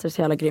Fabian Wester är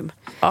så jävla grym.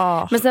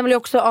 Men sen vill jag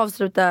också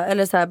avsluta,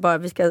 eller så här, bara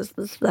vi ska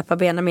släppa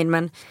Benjamin,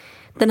 men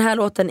den här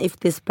låten If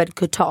This Bed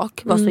Could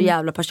Talk var så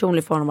jävla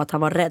personlig för honom att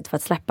han var rädd för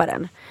att släppa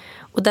den.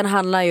 Och den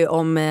handlar ju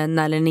om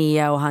när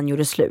Linnea och han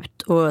gjorde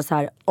slut. Och så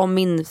här, om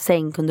min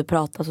säng kunde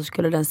prata så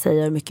skulle den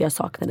säga hur mycket jag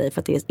saknar dig, för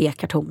att det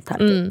ekar tomt här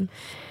typ.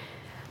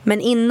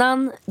 Men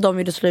innan de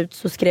gjorde slut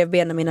så skrev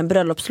Benjamin en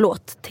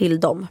bröllopslåt till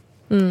dem.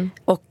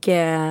 Och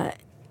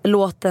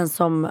låten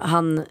som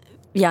han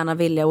gärna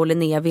ville och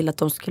Linnea ville att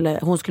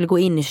hon skulle gå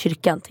in i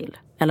kyrkan till,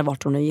 eller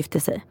vart hon nu gifte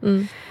sig.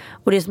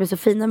 Och det som är så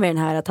fina med den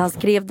här är att han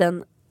skrev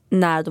den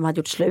när de hade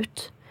gjort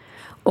slut.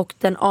 Och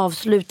den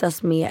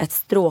avslutas med ett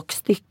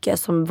stråkstycke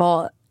som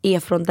är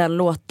från den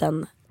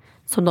låten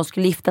som de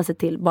skulle gifta sig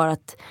till. Bara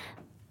att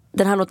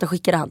den här låten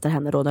skickade han till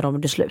henne då när de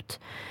gjorde slut.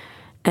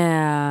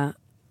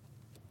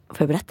 Får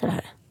jag berätta det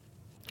här?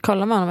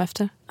 Kollar man honom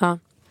efter? Ja.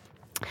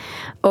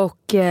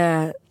 Och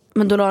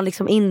men då la han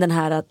liksom in den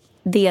här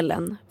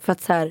delen för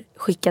att så här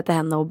skicka till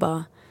henne och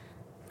bara,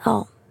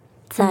 ja,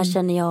 så här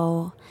känner jag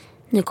och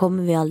nu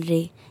kommer vi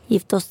aldrig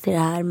gifta oss till det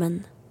här,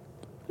 men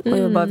och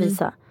jag vill bara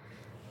visa.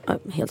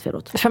 Helt fel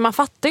åt. För man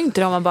fattar ju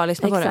inte det om man bara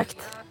lyssnar på det. Exakt.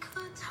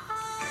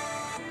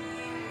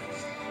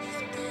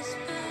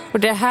 Och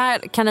det här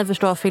kan ni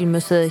förstå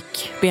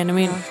filmmusik,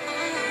 Benjamin.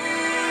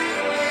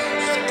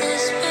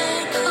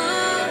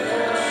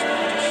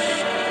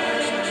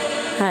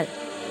 Här.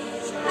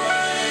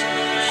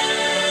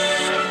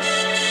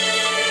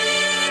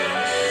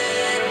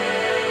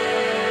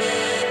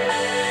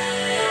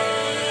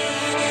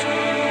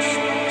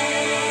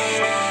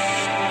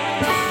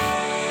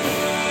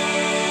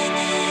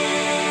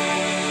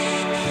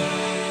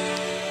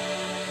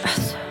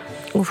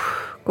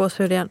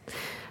 Gåshud igen.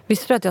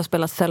 Visste du att jag har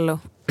spelat cello?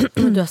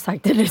 Du har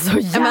sagt det är så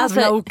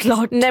jävla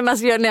oklart. Nej, men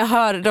alltså, när jag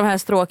hör de här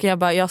stråken, jag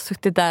har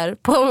suttit där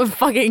på en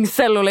fucking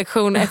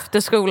cellolektion efter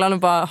skolan och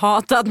bara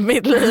hatat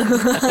mitt liv.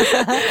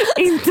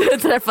 Inte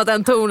träffat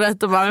en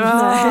tonrätt och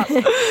bara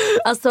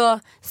Alltså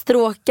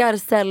stråkar,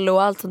 cello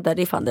och allt sånt där,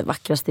 det är fan det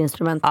vackraste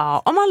instrumentet.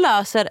 Ja, om man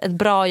löser ett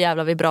bra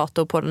jävla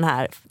vibrato på den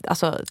här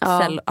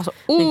cello. Alltså,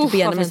 det är inte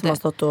Benjamin som har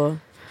stått och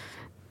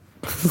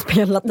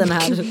spelat den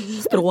här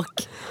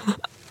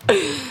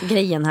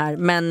stråkgrejen här.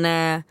 Men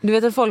du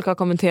vet att folk har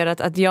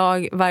kommenterat att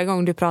jag varje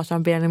gång du pratar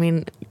om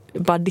Benjamin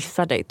bara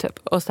dissar dig typ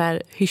och så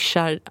här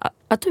hyschar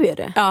att du är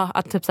det. Ja,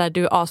 att typ så här,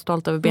 du är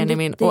asstolt över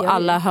Benjamin det och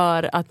alla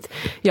hör att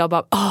jag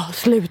bara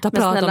sluta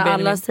prata om Benjamin.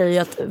 Alla säger ju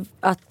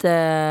att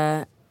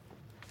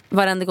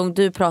varenda gång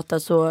du pratar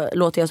så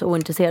låter jag så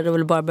ointresserad och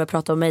vill bara börja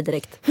prata om mig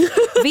direkt.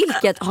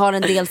 Vilket har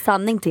en del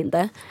sanning till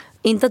det.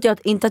 Inte att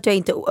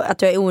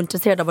jag är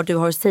ointresserad av vad du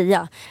har att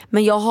säga.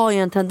 Men jag har ju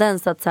en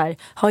tendens att så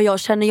här,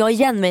 känner jag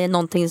igen mig i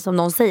någonting som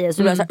någon säger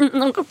så blir jag så här,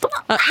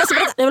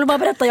 jag vill bara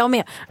berätta, jag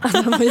med.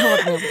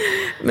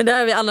 Men det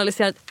har vi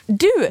analyserat.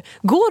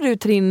 Går du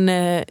till din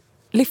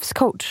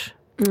livscoach?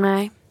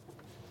 Nej.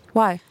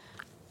 Why?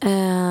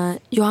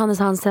 Johannes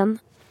Hansen,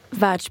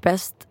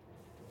 världsbäst.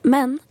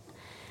 Men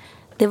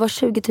det var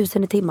 20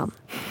 000 i timmen.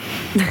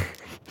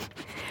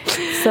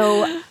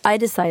 So I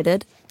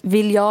decided,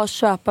 vill jag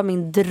köpa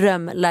min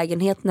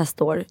drömlägenhet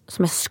nästa år,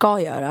 som jag ska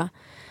göra,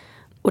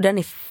 och den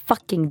är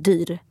fucking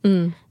dyr,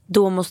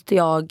 då måste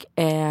jag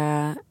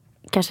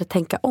kanske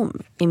tänka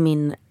om i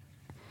min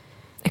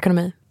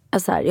ekonomi.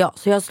 Alltså här,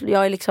 så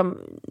jag är liksom,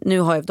 nu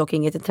har jag dock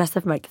inget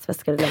intresse för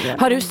märkesväskor längre.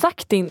 Har du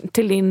sagt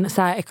till din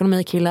så här,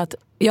 ekonomikille att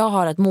jag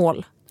har ett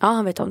mål? Ja,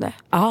 han vet om det.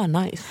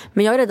 Nice.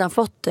 Men jag har redan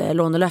fått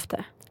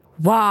lånelöfte.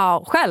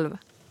 Wow, själv?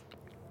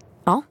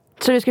 Ja.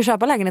 Så du ska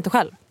köpa lägenheten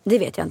själv? Det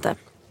vet jag inte.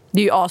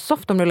 Det är ju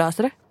asoft om du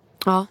löser det.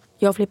 Ja,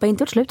 jag flippar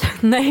inte åt slut.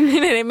 nej.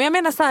 Men jag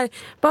menar så här,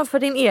 bara för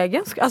din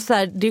egen alltså så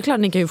här, det är ju klart att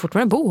ni kan ju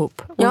fortfarande bo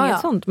ihop. Och ja.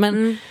 Sånt.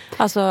 Men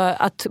alltså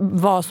att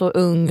vara så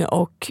ung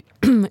och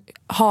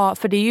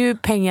för det är ju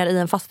pengar i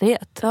en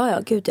fastighet. Ja,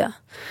 gud ja.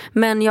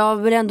 Men jag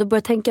vill ändå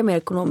börja tänka mer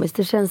ekonomiskt.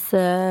 Det känns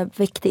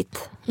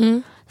viktigt.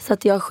 Så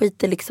att jag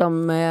skiter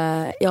liksom,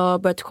 jag har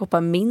börjat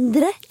shoppa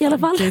mindre i alla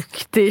fall.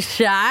 Duktig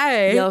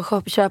tjej!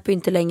 Jag köper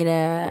inte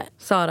längre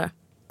Sara.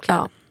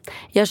 Ja.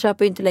 Jag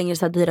köper inte längre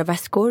så här dyra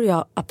väskor. Jag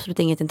har absolut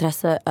inget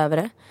intresse över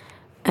det.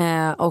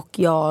 Och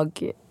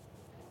jag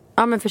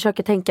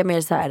försöker tänka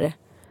mer så här,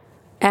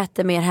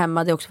 äter mer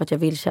hemma. Det är också för att jag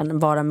vill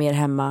vara mer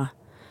hemma.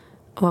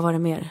 Och vad var det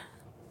mer?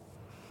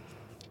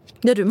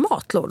 Gör du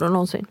matlådor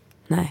någonsin?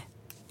 Nej.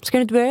 Ska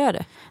du inte börja göra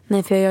det?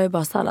 Nej, för jag gör ju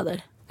bara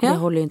sallader. Ja. Det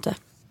håller ju inte.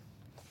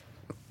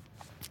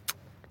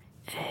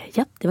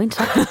 Ja, det var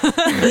intressant.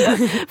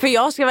 För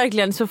jag ska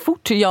verkligen, så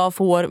fort jag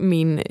får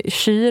min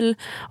kyl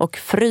och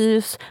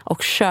frys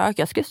och kök,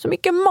 jag ska göra så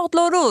mycket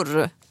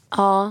matlådor.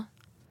 Ja.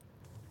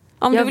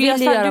 Om jag du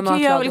vill göra matlådor. Du kan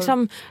göra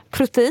liksom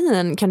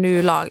protein kan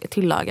du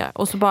tillaga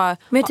och så bara.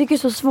 Men jag tycker det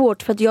är så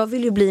svårt för att jag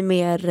vill ju bli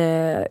mer,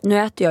 nu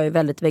äter jag ju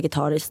väldigt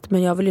vegetariskt,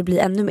 men jag vill ju bli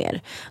ännu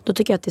mer. Då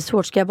tycker jag att det är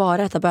svårt, ska jag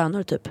bara äta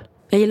bönor typ?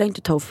 Jag gillar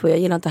inte tofu, jag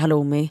gillar inte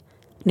halloumi.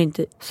 Det är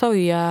inte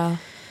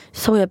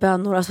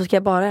sojabönor, alltså ska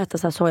jag bara äta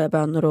så här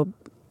sojabönor och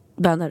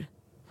bönor?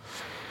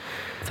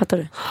 Fattar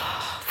du?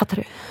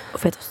 Och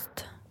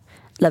fetaost.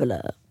 Level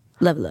up,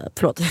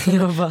 förlåt.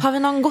 Har vi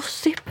någon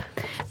gossip?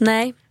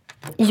 Nej.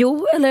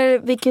 Jo, eller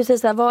vi kan ju säga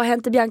så här, vad har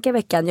hänt i Bianca i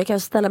veckan? Jag kan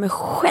ställa mig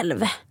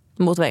själv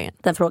mot väggen.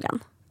 Den frågan.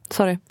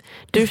 Sorry.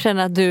 Du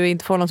känner att du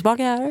inte får någon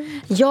tillbaka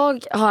här?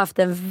 Jag har haft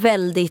en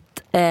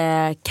väldigt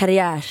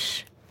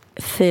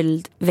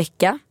karriärsfylld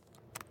vecka.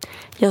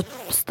 Jag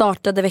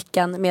startade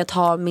veckan med att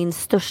ha min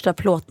största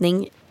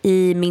plåtning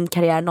i min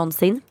karriär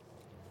någonsin.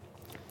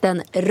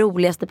 Den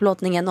roligaste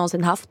plåtningen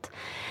någonsin haft.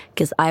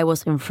 'Cause I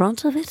was in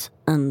front of it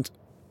and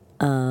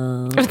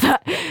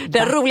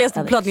den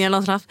roligaste plåtningen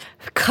någonsin haft.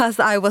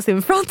 'Cause I was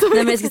in front of it.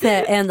 Nej, men jag ska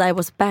säga and I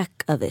was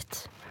back of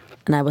it.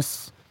 And I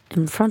was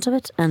in front of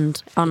it and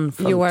on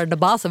front. You were the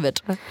boss of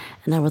it.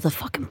 And I was the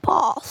fucking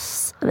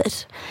boss of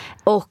it.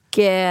 Och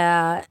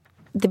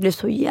det blev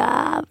så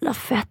jävla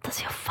fett.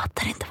 Alltså jag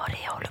fattar inte vad det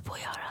är jag håller på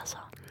att göra.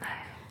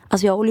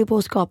 Alltså jag håller ju på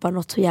att skapa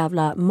något så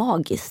jävla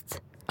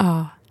magiskt.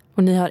 Ja,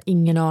 och ni har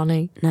ingen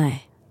aning.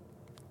 Nej.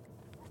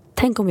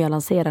 Tänk om jag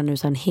lanserar nu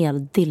så en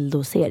hel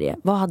dildo-serie.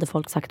 Vad hade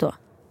folk sagt då?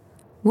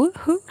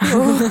 Woohoo.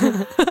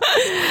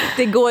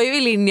 Det går ju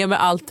i linje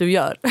med allt du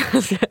gör.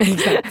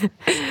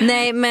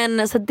 Nej,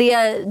 men så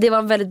det var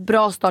en väldigt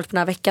bra start på den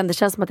här veckan. Det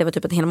känns som att det var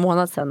typ en hel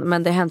månad sedan.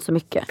 Men det har hänt så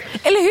mycket.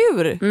 Eller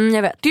hur?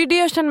 Jag vet. Det är ju det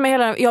jag känner med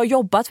hela. Jag har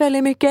jobbat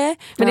väldigt mycket.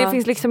 Men det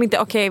finns liksom inte,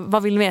 okej,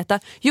 vad vill ni veta?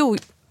 Jo,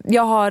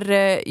 jag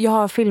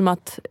har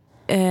filmat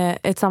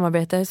ett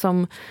samarbete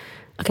som.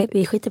 Okej,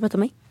 vi skiter på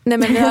mig. Nej,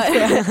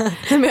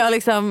 men jag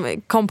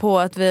liksom kom på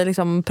att vi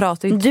liksom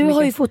pratar inte. Du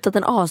har ju fotat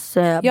en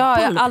jag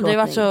har aldrig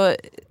varit så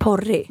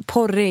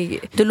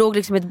porrig. Du låg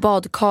liksom i ett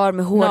badkar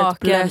med håret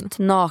blött,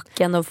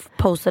 naken och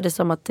posade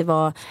som att det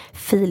var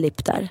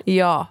Filip där.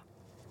 Ja,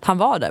 han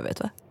var där, vet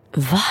du.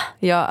 Va?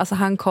 Ja, alltså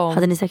han kom.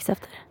 Hade ni sex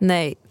efter?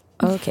 Nej.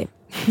 Okej.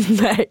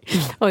 Nej,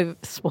 oj,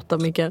 spotta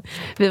mycket.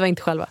 Vi var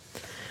inte själva.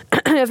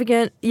 Jag fick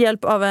en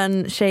hjälp av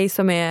en tjej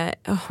som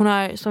hon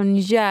har sån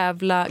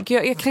jävla...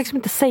 Jag kan liksom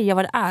inte säga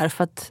vad det är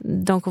för att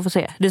de kommer få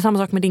se. Det är samma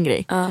sak med din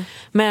grej.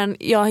 Men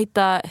jag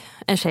hittade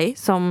en tjej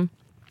som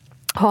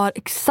har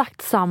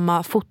exakt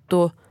samma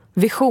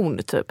fotovision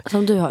typ.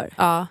 Som du har?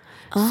 Ja.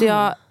 Så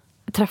jag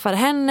träffade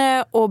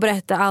henne och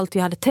berättade allt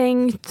jag hade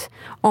tänkt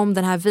om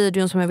den här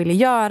videon som jag ville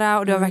göra.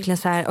 Och det var verkligen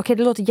så här: okej,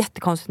 det låter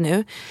jättekonstigt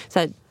nu. Så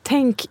här,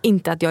 tänk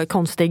inte att jag är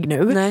konstig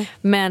nu. Nej.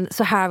 Men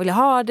så här vill jag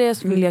ha det.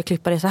 Så vill jag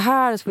klippa det så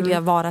här. Så vill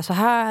jag vara så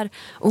här.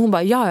 Och hon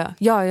bara,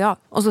 ja.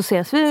 Och så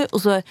ses vi.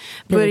 Och så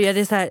började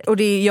det så här.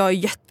 Och jag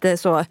är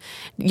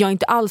jag är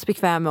inte alls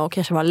bekväm med att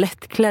kanske vara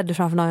lättklädd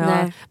framför någon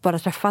jag bara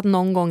träffat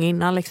någon gång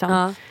innan liksom.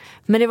 Ja.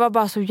 Men det var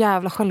bara så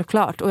jävla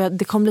självklart. Och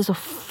det kommer bli så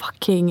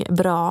fucking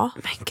bra.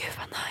 Men gud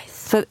vad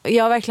nice. Så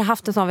jag har verkligen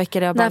haft en sån vecka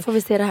där jag bara... När får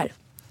vi se det här?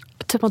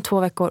 Typ om 2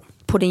 veckor.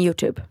 På din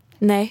YouTube?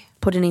 Nej.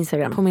 På din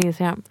Instagram? På min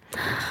Instagram.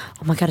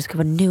 Oh my god, det ska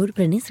vara nude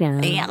på din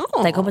Instagram.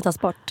 Ja. Det kommer tas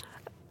bort.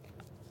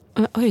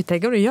 Oj,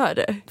 tänk om du gör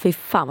det. Fy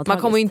fan vad man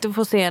kommer inte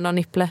få se någon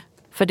nipple.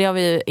 För det har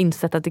vi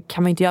insett att det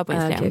kan man inte göra på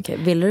Instagram. Okay.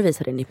 Vill du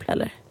visa din nipple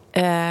eller?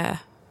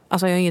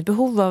 Alltså jag har inget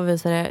behov av att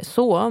visa det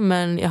så.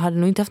 Men jag hade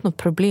nog inte haft något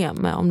problem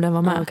med om den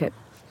var med. Okay.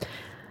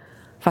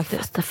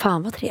 Faktiskt. Fast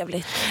fan vad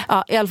trevligt.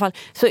 Ja, i alla fall.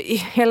 Så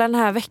hela den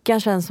här veckan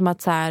känns som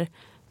att så här,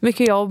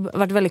 mycket jobb,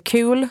 varit väldigt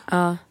kul.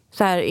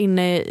 Så här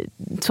inne,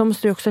 så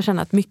måste du också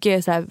känna att mycket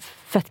är så här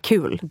fett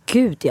kul.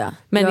 Gud ja.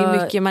 Men det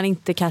är mycket man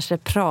inte kanske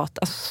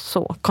pratar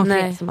så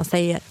konkret som man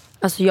säger.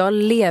 Alltså jag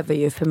lever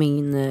ju för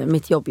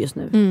mitt jobb just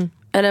nu.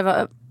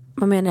 Eller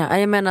vad menar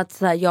jag? Jag menar att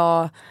så här,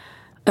 jag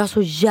har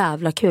så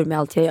jävla kul med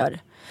allt jag gör.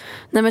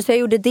 Nej men så jag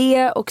gjorde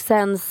det och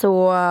sen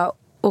så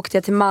åkte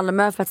jag till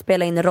Malmö för att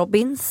spela in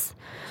Robins.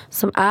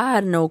 Som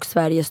är nog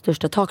Sveriges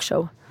största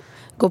talkshow.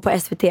 Går på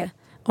SVT.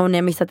 Om ni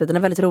har missat det, den är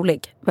väldigt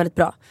rolig. Väldigt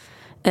bra.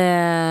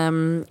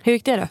 Hur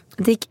gick det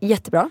då? Det gick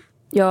jättebra.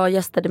 Jag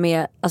gästade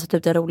med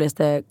typ den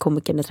roligaste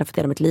komikern jag träffat i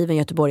hela mitt liv. En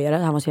göteborgare.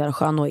 Han var så jävla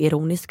skön och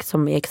ironisk.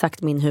 Som är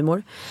exakt min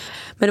humor.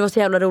 Men det var så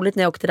jävla roligt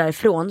när jag åkte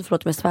därifrån.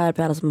 Förlåt mig svär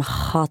på alla som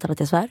hatar att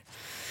jag svär.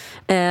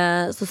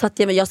 Så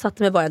jag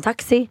satte mig bara i en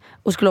taxi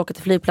och skulle åka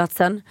till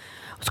flygplatsen.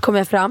 Och så kom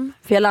jag fram.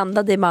 För jag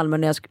landade i Malmö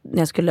när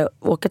jag skulle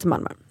åka till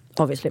Malmö.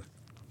 Obviously.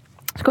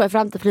 Så kom jag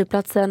fram till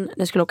flygplatsen när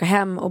jag skulle åka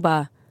hem och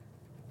bara,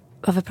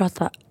 varför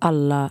pratar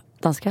alla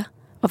danska?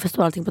 Varför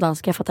står allting på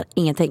danska? Jag fattar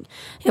ingenting.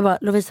 Jag bara,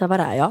 Lovisa, vad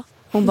är jag?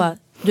 Hon bara,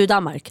 du är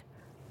Danmark.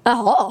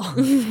 Jaha,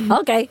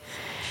 okej.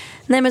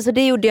 Nej men så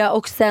det gjorde jag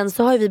och sen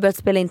så har vi börjat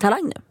spela in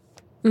Talang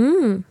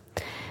nu.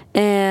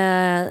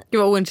 Det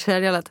var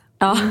ointresserad jag lät.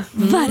 Ja,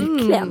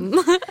 verkligen.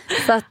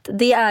 Så att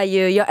det är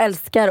ju, jag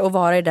älskar att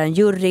vara i den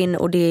juryn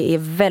och det är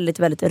väldigt,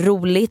 väldigt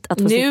roligt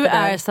att få sitta där. Nu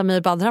är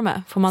Samir Badran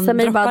med. Får man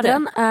Samir droppa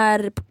Badran det?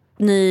 är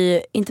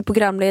ny, inte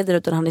programledare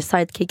utan han är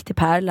sidekick till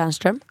Per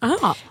Lernström.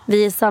 Aha.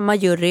 Vi är samma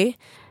jury.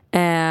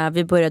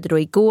 Vi började då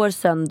igår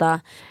söndag.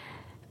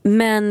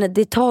 Men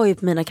det tar ju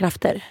på mina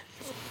krafter.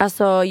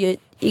 Alltså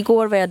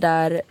igår var jag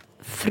där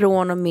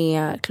från och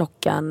med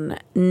klockan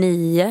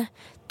 9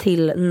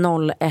 till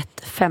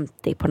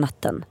 01.50 på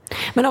natten.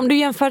 Men om du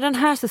jämför den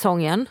här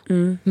säsongen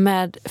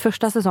med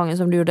första säsongen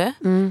som du gjorde,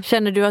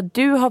 känner du att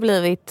du har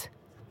blivit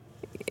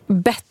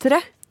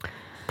bättre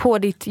på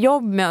ditt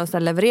jobb med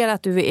att leverera,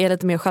 att du är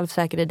lite mer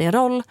självsäker i din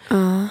roll?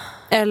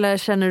 Eller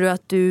känner du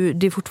att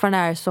det fortfarande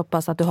är så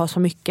pass att du har så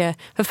mycket?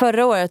 För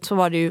förra året så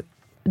var det ju,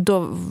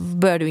 då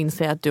började du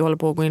inse att du håller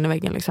på att gå in i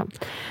väggen liksom.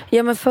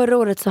 Ja men förra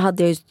året så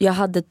hade jag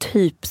hade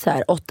typ så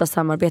här 8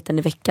 samarbeten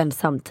i veckan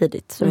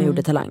samtidigt som jag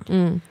gjorde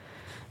Talang.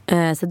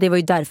 Så det var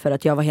ju därför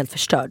att jag var helt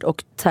förstörd.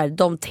 Och så här,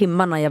 de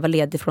timmarna jag var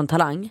ledig från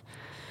Talang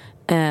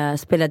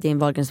spelade jag in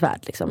Wahlgrens värld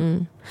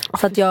liksom.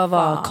 Så att jag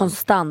var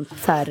konstant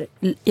så här,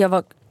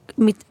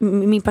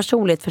 min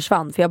personlighet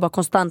försvann. För jag bara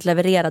konstant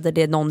levererade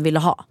det någon ville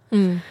ha.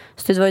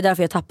 Så det var ju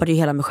därför jag tappade ju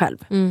hela mig själv.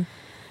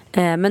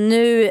 Men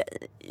nu,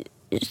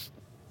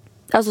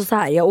 alltså så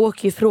här, jag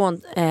åker ju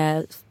från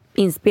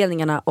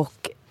inspelningarna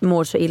och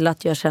mår så illa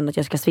att jag känner att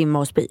jag ska svimma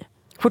och spy.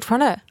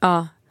 Fortfarande?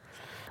 Ja.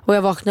 Och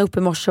jag vaknade upp i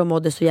morse och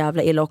mådde så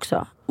jävla illa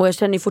också. Och jag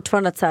känner ju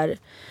fortfarande att så här,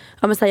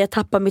 ja, men så här, jag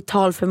tappar mitt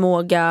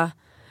talförmåga.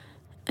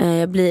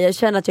 Jag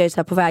känner att jag är så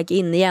här på väg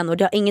in igen. Och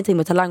det har ingenting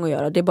med talang att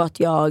göra. Det är bara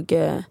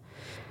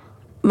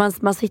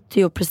att man sitter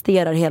ju och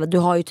presterar hela. Du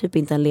har ju typ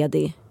inte en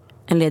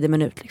ledig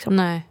minut liksom.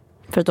 Nej.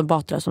 Förutom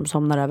Batra som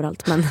somnar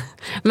överallt.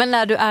 Men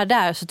när du är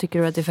där så tycker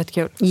du att det är fett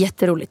kul?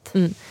 Jätteroligt.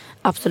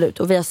 Absolut.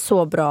 Och vi har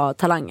så bra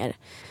talanger.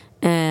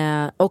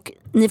 Och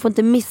ni får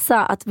inte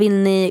missa att vill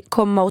ni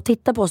komma och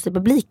titta på oss i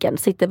publiken,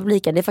 sitta i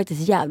publiken, det är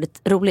faktiskt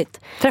jävligt roligt.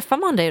 Träffar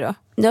man dig då?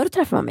 Ja, då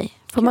träffar man mig.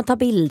 Får man ta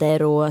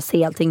bilder och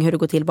se allting, hur det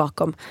går till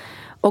bakom.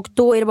 Och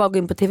då är det bara att gå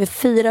in på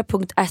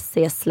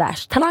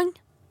tv4.se/talang.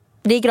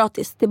 Det är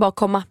gratis, det är bara att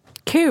komma.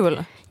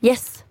 Kul!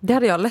 Yes. Det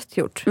hade jag lätt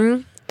gjort.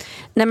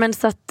 Nej men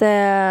så att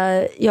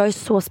jag är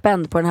så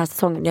spänd på den här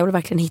säsongen. Jag vill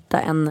verkligen hitta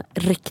en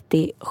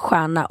riktig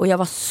stjärna. Och jag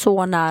var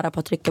så nära på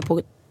att trycka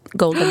på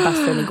Golden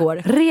Buzzer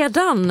igår.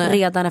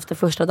 Redan efter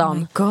första dagen. Oh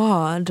my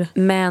god.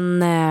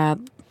 Men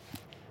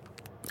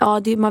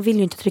Ja, man vill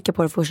ju inte trycka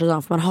på det första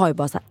dagen, för man har ju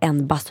bara så här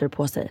en buzzer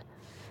på sig.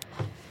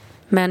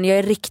 Men jag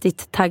är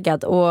riktigt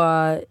taggad och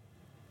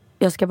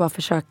jag ska bara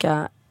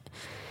försöka.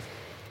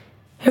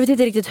 Jag vet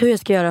inte riktigt hur jag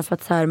ska göra för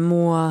att så här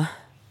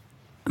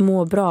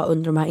må bra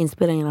under de här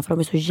inspelningarna, för de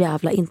är så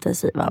jävla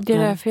intensiva. Det är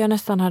därför jag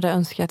nästan hade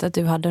önskat att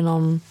du hade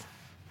någon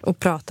att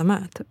prata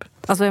med typ.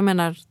 Alltså jag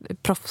menar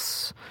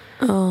proffs.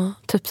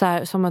 Typ så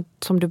här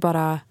som du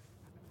bara,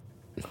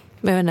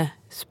 jag vet inte,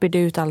 spydde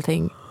ut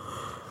allting.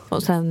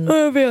 Och sen...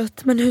 Jag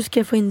vet, men hur ska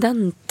jag få in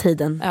den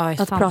tiden? Ja,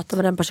 att prata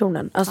med den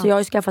personen. Alltså jag har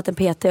ju skaffat en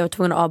PT och är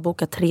tvungen att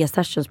avboka 3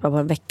 sessions bara på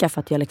en vecka för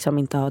att jag liksom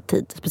inte har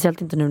tid.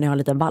 Speciellt inte nu när jag har en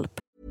liten valp.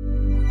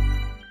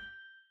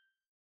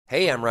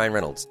 Hey, I'm Ryan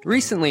Reynolds.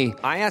 Recently,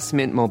 I asked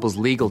Mint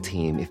Mobile's legal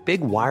team if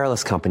big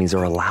wireless companies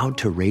are allowed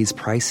to raise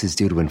prices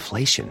due to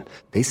inflation.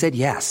 They said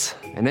yes.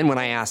 And then when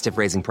I asked if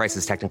raising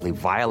prices technically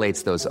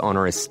violates those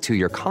onerous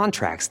 2-year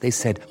contracts, they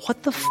said,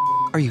 "What the f***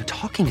 are you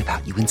talking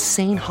about, you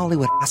insane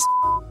Hollywood ass?"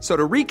 So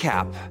to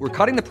recap,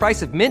 we're cutting the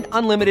price of Mint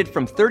Unlimited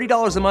from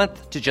 $30 a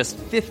month to just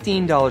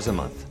 $15 a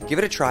month. Give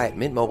it a try at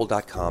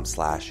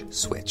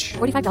mintmobile.com/switch.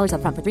 $45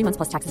 up front for 3 months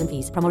plus taxes and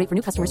fees. Promo rate for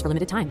new customers for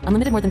limited time.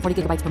 Unlimited more than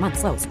 40 gigabytes per month.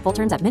 Slows full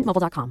terms at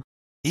mintmobile.com.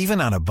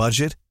 Even on a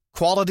budget,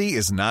 quality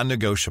is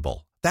non-negotiable.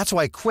 That's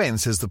why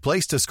Quince is the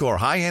place to score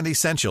high-end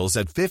essentials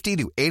at 50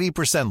 to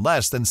 80%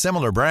 less than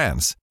similar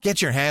brands.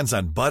 Get your hands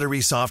on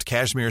buttery soft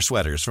cashmere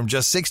sweaters from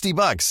just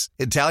 $60,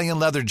 Italian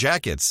leather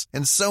jackets,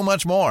 and so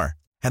much more.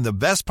 And the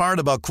best part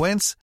about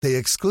Quince, they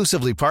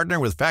exclusively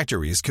partner with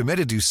factories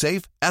committed to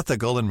safe,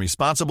 ethical, and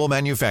responsible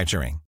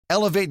manufacturing.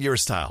 Elevate your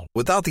style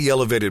without the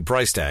elevated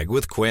price tag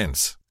with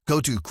Quince.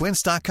 Go to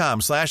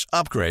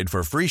quince.com/upgrade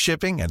for free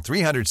shipping and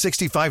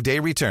 365-day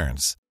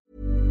returns.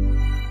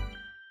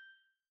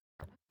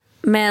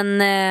 Men,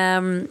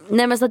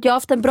 nej men så att jag har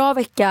haft en bra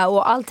vecka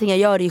och allting jag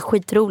gör är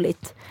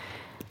skitroligt.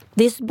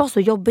 Det är bara så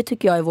jobbigt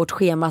tycker jag i vårt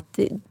schema att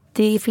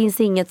det finns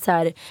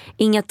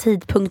inga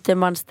tidpunkter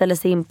man ställer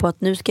sig in på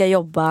att nu ska jag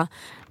jobba.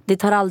 Det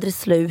tar aldrig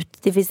slut.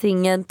 Det finns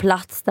ingen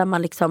plats där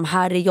man liksom,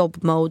 här är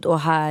jobbmode och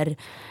här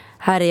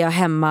är jag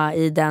hemma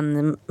i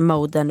den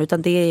moden.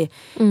 Utan det är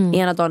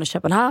ena dagen i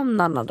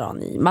Köpenhamn, andra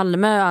dagen i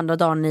Malmö, andra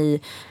dagen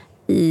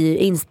i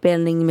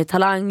inspelning med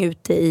Talang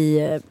ute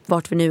i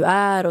vart vi nu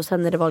är. Och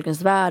sen är det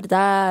Wahlgrens värld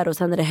där. Och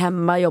sen är det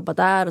hemma, jobba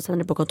där. Och sen är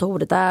det på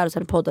kontoret där. Och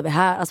sen poddar vi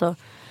här. Alltså,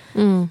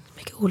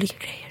 mycket olika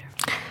grejer.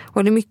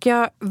 Och det är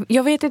mycket,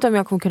 jag vet inte om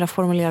jag kommer kunna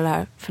formulera det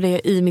här, för det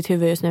är i mitt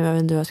huvud just nu, jag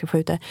vet inte hur jag ska få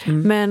ut det.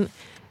 Men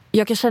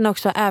jag kan känna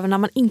också, även när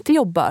man inte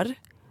jobbar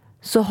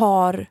så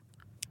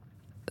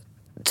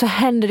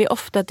händer det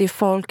ofta att det är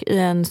folk i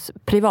ens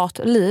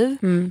privatliv,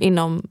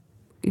 inom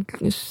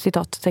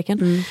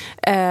citattecken,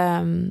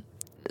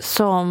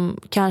 som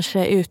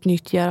kanske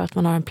utnyttjar att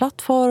man har en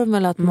plattform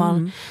eller att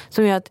man,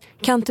 som gör att,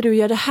 kan inte du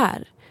göra det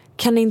här?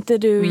 Kan inte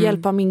du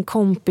hjälpa min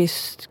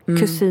kompis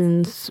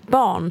kusins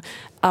barn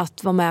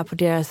att vara med på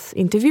deras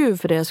intervju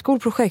för deras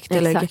skolprojekt?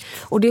 Eller,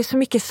 och det är så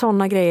mycket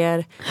sådana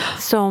grejer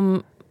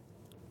som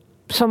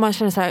man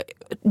känner så här,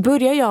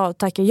 börjar jag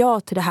tacka ja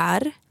till det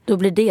här, då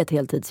blir det ett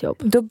heltidsjobb.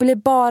 Då blir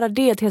bara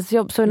det ett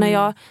heltidsjobb. Så när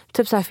jag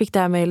typ så här fick det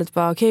här mejlet,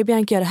 bara okej,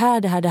 Bianca gör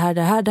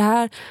det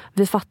här.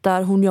 Vi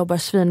fattar, hon jobbar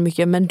svin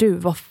mycket, men du,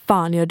 vad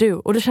fan gör du?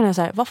 Och då känner jag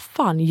så här, vad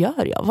fan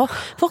gör jag?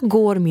 Vad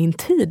går min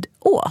tid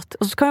åt?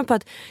 Och så kom jag på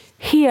att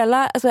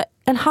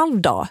en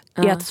halv dag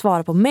är att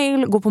svara på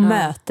mejl, gå på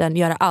möten,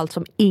 göra allt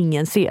som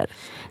ingen ser.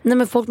 Nej,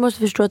 men folk måste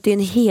förstå att det är en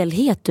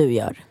helhet du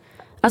gör.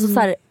 Alltså så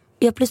här,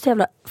 jag blir så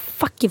jävla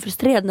fucking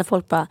frustrerad när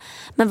folk bara,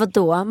 men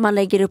vadå? Man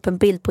lägger upp en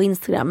bild på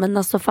Instagram, men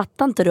alltså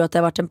fattar inte du att det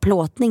har varit en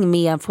plåtning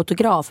med en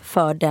fotograf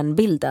för den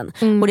bilden?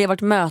 Och det har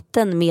varit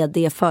möten med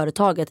det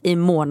företaget i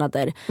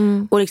månader.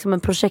 Och liksom en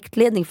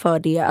projektledning för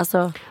det.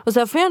 Alltså. Och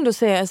så får jag ändå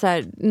säga så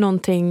här,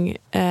 någonting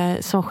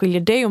som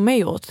skiljer dig och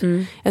mig åt.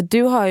 Att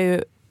du har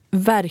ju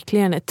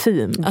verkligen ett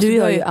team. Alltså, du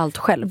gör ju allt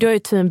själv. Du har ju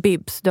team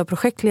Bibs, du har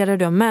projektledare,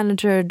 du har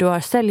manager, du har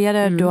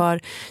säljare, du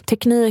har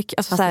teknik,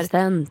 alltså så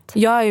här,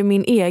 jag är ju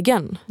min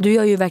egen. Du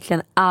gör ju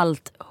verkligen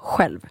allt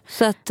själv.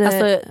 Så att,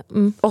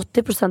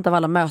 80% av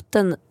alla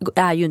möten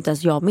är ju inte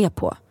ens jag med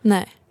på.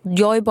 Nej.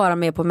 Jag är bara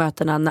med på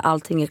mötena när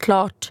allting är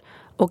klart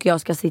och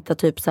jag ska sitta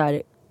typ så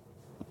här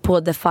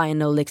på the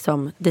final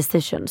liksom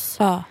decisions.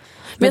 Ja.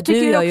 Men jag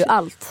tycker du gör ju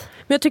allt.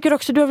 Men jag tycker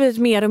också du har blivit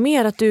mer och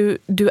mer att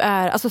du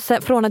är, alltså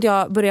från att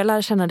jag började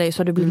lära känna dig så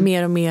har du blivit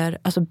mer och mer,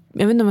 alltså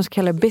jag vet inte om man ska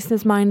kalla det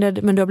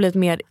business-minded, men du har blivit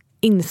mer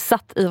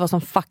insatt i vad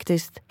som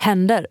faktiskt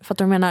händer.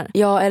 Fattar du vad jag menar?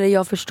 Ja, eller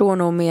jag förstår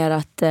nog mer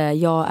att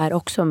jag är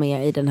också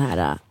med i den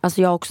här,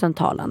 alltså jag har också en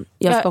talan.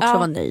 Jag ska också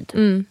vara nöjd.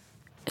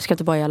 Jag ska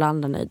inte bara göra alla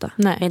andra nöjda.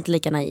 Nej. Jag är inte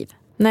lika naiv.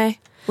 Nej,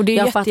 och det är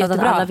jag har fattat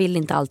jättebra. att alla vill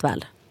inte allt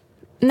väl.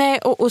 Nej,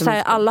 och så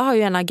här, alla har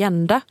ju en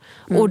agenda.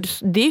 Och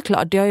det är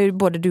klart, det har ju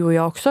både du och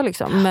jag också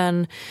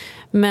liksom.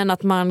 Men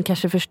att man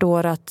kanske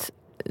förstår att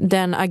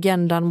den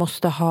agendan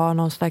måste ha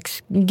någon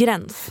slags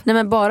gräns. Nej,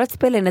 men bara att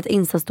spela in ett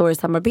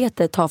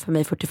Insta-story-samarbete tar för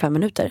mig 45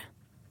 minuter.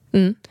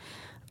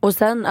 Och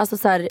sen, alltså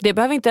så här, Det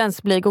behöver inte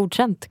ens bli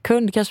godkänt.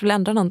 Kund kanske vill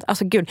ändra något.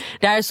 Alltså gud,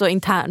 det här är så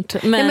internt.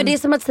 Men, men det är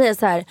som att säga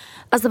så här,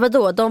 alltså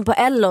vadå, de på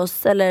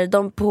Ellos eller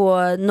de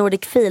på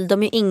Nordic Field,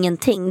 de är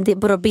ingenting.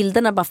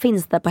 Bilderna bara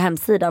finns där på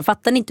hemsidan.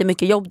 Fattar ni inte hur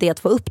mycket jobb det är att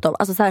få upp dem?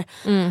 Alltså så här,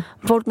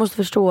 folk måste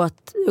förstå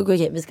att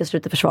okej, vi ska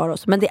sluta försvara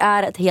oss, men det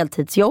är ett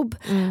heltidsjobb.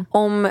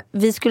 Om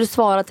vi skulle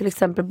svara till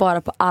exempel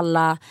bara på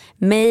alla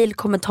mejl,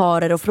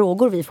 kommentarer och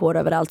frågor vi får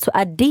överallt, så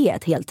är det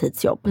ett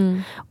heltidsjobb.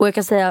 Och jag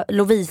kan säga,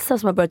 Lovisa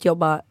som har börjat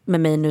jobba med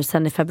mig nu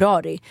sen i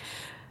februari,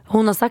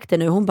 hon har sagt det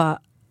nu, hon bara,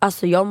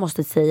 alltså jag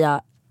måste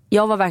säga,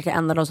 jag var verkligen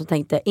en av de som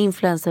tänkte,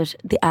 influencers,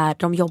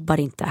 de jobbar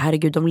inte,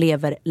 herregud, de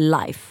lever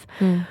life.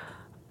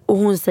 Och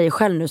hon säger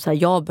själv nu så här,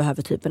 jag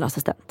behöver typ en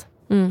assistent.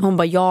 Hon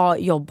bara, jag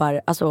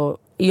jobbar, alltså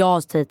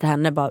jag säger till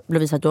henne bara,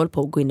 Lovisa, du håller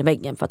på att gå in i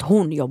väggen för att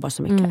hon jobbar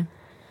så mycket.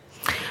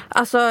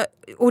 Alltså,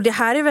 och det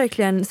här är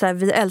verkligen så här,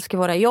 vi älskar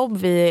våra jobb,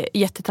 vi är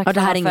jättetacksamma. Det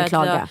här är ingen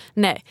klaga.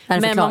 Nej,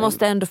 men man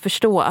måste ändå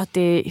förstå att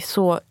det är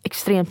så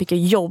extremt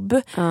mycket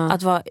jobb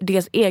att vara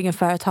dels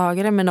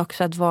egenföretagare, men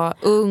också att vara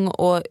ung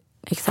och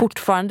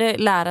fortfarande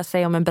lära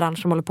sig om en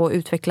bransch som håller på att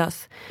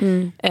utvecklas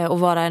och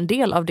vara en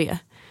del av det.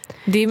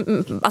 Det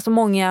är alltså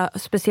många,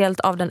 speciellt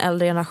av den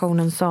äldre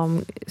generationen,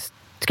 som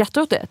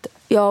skrattar åt det.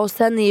 Ja, och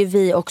sen är ju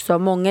vi också,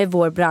 många i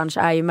vår bransch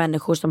är ju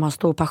människor som har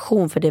stor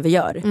passion för det vi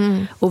gör.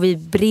 Och vi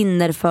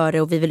brinner för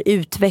det och vi vill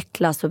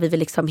utvecklas och vi vill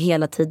liksom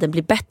hela tiden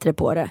bli bättre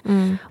på det.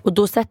 Och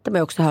då sätter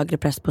man också högre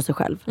press på sig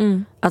själv.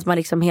 Att man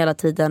liksom hela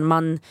tiden,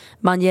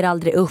 man ger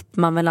aldrig upp,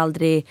 man vill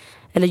aldrig,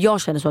 eller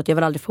jag känner så att jag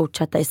vill aldrig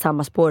fortsätta i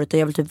samma spåret och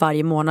jag vill typ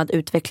varje månad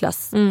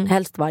utvecklas,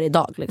 helst varje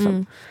dag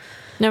liksom.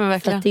 Ja, men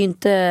verkligen. Så att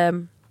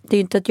det är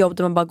inte ett jobb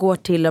där man bara går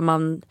till och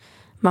man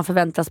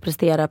förväntas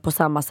prestera på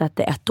samma sätt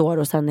i 1 år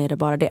och sen är det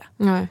bara det.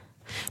 Nej.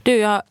 Du,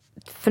 jag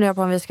funderar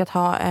på om vi ska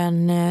ta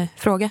en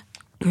fråga.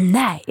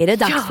 Nej, är det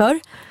dags för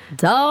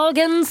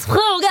dagens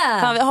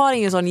fråga? Fan, vi har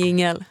ingen sån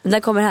jingle.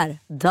 Den kommer här.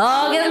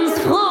 Dagens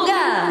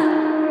fråga.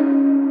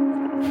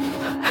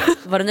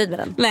 Var du nöjd med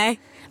den? Nej.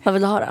 Vad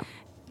vill du ha då?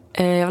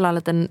 Jag vill ha en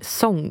liten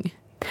sång.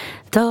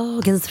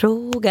 Dagens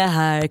fråga,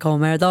 här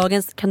kommer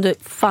dagens... Kan du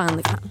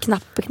fan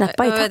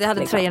knappa i takt? Jag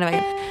hade tröjan i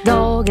vägen.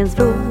 Dagens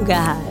fråga,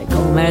 här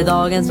kommer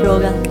dagens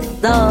fråga.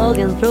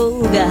 Dagens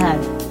fråga, här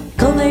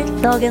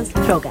kommer dagens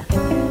fråga.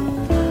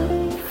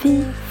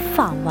 Fy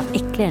fan vad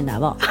äcklig den där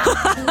var.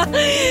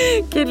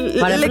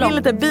 Lägg in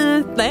lite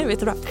bit. Nej, vet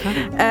du bra.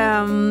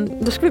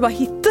 Då ska vi bara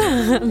hitta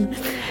den.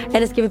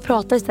 Eller ska vi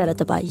prata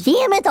istället och bara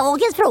Ge mig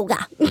dagens fråga.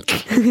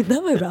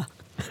 Det var ju bra.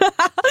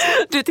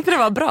 Du tyckte det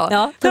var bra?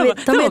 Ja, ta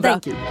med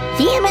den.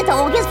 Ge mig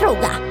dagens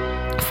fråga.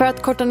 För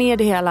att korta ner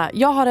det hela,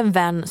 jag har en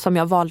vän som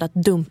jag valde att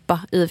dumpa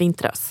i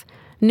vintras.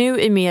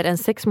 Nu i mer än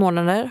 6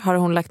 månader har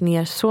hon lagt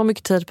ner så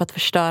mycket tid på att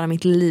förstöra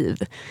mitt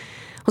liv.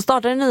 Hon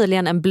startade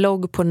nyligen en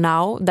blogg på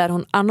Now där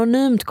hon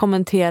anonymt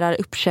kommenterar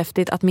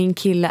uppkäftigt att min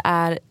kille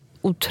är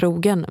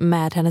otrogen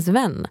med hennes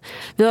vän.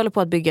 Vi håller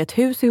på att bygga ett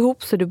hus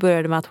ihop, så det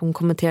började med att hon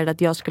kommenterade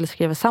att jag skulle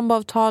skriva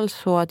samboavtal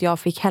så att jag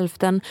fick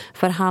hälften,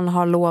 för han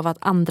har lovat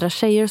andra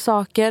tjejer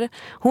saker.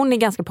 Hon är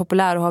ganska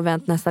populär och har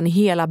vänt nästan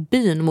hela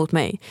byn mot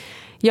mig.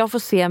 Jag får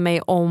se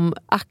mig om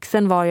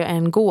axeln var jag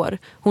än går.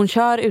 Hon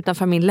kör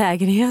utanför min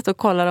lägenhet och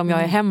kollar om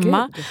jag är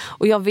hemma.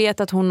 Och jag vet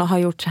att hon har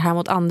gjort så här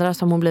mot andra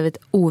som hon blivit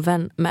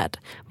ovän med.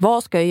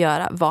 Vad ska jag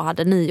göra? Vad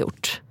hade ni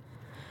gjort?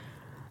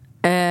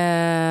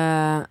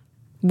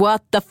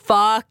 What the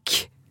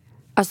fuck?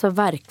 Alltså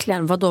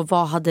verkligen, vad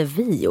hade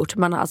vi gjort?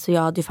 Men alltså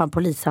jag hade ju fan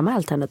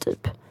polisanmält henne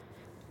typ.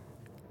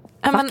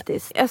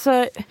 Faktiskt. Men,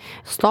 alltså,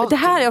 det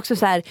här är också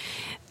så här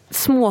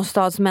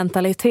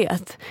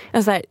småstadsmentalitet.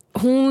 Alltså,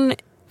 hon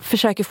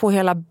försöker få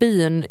hela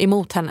byn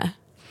emot henne.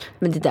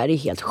 Men det där är ju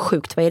helt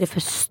sjukt. Vad är det för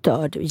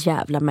störd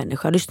jävla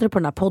människa? Lyssnar du på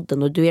den här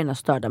podden och du är den här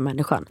störda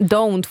människan.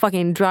 Don't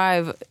fucking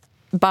drive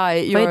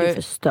by your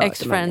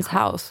ex-friend's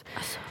house.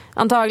 Alltså.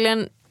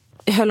 Antagligen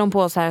höll hon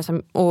på så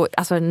här och,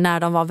 alltså, när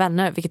de var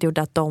vänner, vilket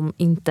gjorde att de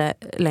inte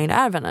längre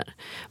är vänner.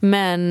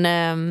 Men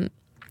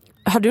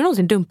har du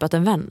någonsin dumpat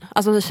en vän?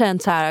 Alltså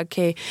känt så här,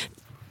 okej,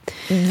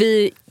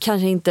 vi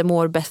kanske inte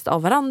mår bäst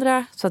av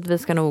varandra, så att vi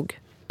ska nog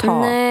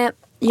ta... Nej,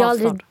 jag har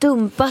aldrig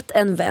dumpat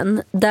en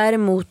vän.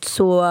 Däremot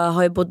så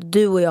har ju både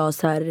du och jag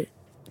så här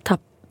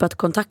tappat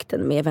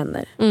kontakten med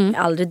vänner. Jag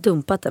har aldrig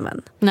dumpat en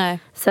vän. Nej.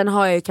 Sen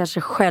har jag ju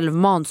kanske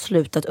självmant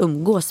slutat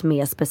umgås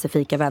med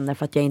specifika vänner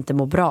för att jag inte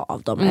mår bra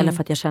av dem. Eller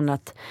för att jag känner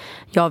att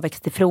jag har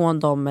växt ifrån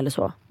dem eller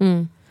så.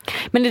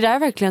 Men det där är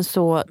verkligen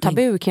så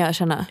tabu, kan jag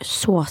känna.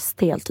 Så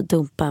stelt att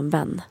dumpa en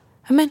vän.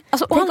 Men,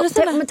 alltså,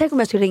 tänk om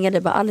jag skulle ringa dig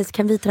och bara, Alice,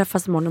 kan vi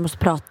träffas imorgon? Jag måste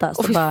prata.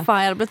 Så fan,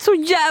 jag har blivit så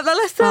jävla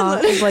ledsen. Ja,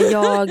 och bara,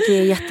 jag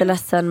är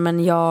jätteledsen,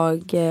 men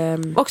jag...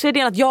 Också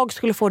idén att jag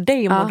skulle få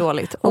dig att må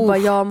dåligt. Och bara,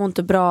 jag mår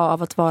inte bra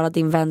av att vara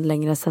din vän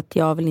längre, så att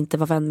jag vill inte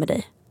vara vän med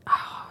dig.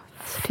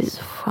 Fy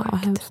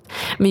fan.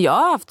 Men jag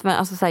har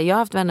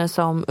haft vänner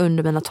som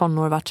under mina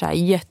tonår varit så här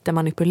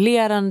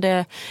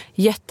jättemanipulerande,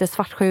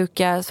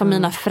 jättesvartsjuka, som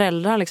mina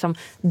föräldrar liksom.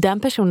 Den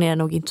personen är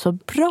nog inte så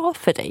bra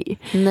för dig.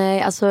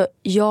 Nej, alltså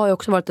jag har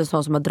också varit en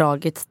sån som har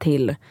dragits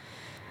till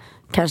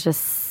kanske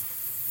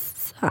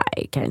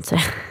nej, kan jag inte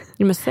säga.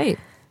 Men säg.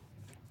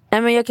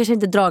 Nej, men jag kanske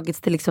inte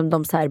dragits till liksom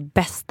de så här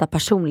bästa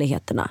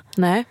personligheterna.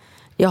 Nej.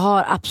 Jag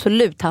har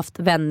absolut haft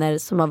vänner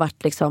som har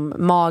varit liksom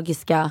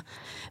magiska.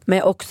 Men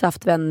jag har också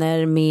haft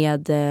vänner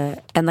med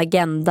en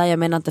agenda. Jag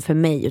menar inte för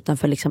mig utan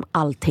för liksom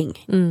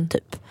allting.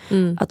 Typ.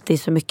 Att det är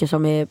så mycket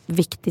som är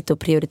viktigt att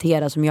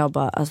prioritera som jag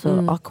bara,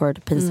 alltså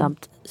awkward,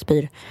 pinsamt,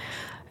 spyr.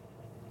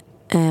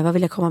 Vad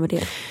vill jag komma med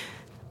det?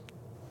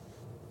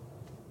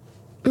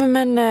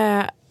 Men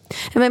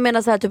jag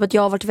menar så här, typ att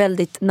jag har varit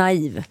väldigt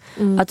naiv.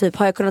 Att typ,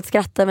 har jag kunnat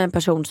skratta med en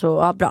person så,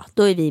 ja bra,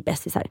 då är vi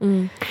bästisar.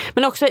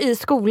 Men också i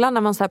skolan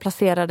när man så här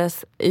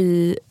placerades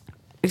i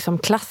liksom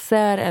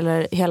klasser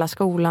eller hela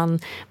skolan.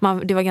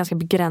 Det var ganska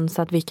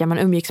begränsat vilka man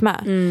umgicks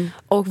med.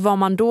 Och vad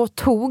man då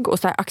tog och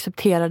så här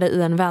accepterade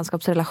i en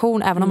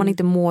vänskapsrelation, även om man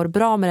inte mår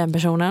bra med den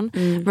personen.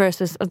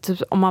 Versus att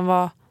typ, om man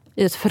var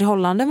i ett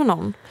förhållande med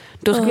någon,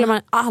 då skulle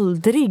man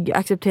aldrig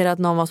acceptera att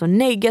någon var så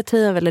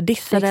negativ eller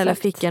dissade eller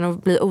fick en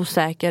att bli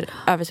osäker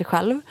över sig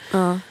själv.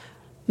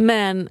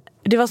 Men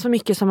det var så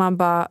mycket som man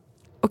bara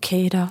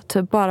okej då,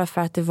 typ bara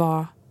för att det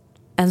var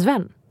ens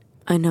vän.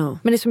 I know.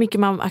 Men det är så mycket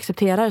man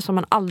accepterar som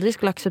man aldrig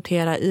skulle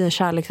acceptera i en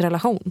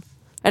kärleksrelation.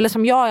 Eller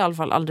som jag i alla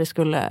fall aldrig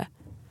skulle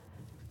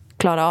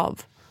klara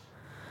av.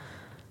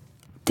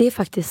 Det är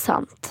faktiskt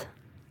sant.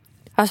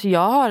 Alltså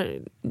jag har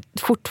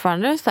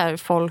fortfarande så här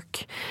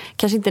folk,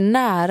 kanske inte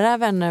nära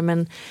vänner,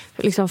 men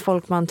liksom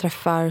folk man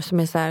träffar som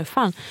är så här,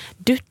 fan,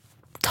 du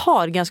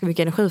tar ganska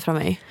mycket energi från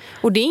mig.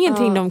 Och det är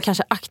ingenting de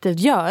kanske aktivt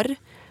gör.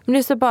 Men det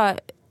är så bara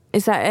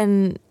så här,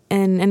 en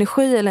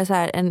energi eller så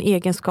här, en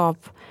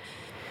egenskap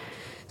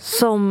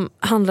som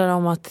handlar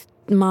om att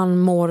man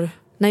mår,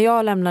 när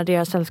jag lämnar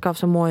deras sällskap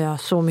så mår jag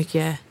så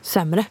mycket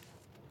sämre.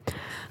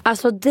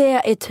 Alltså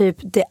det är typ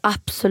det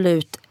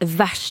absolut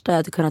värsta jag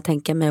hade kunnat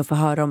tänka mig att få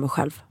höra om mig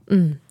själv.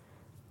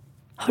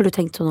 Har du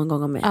tänkt så någon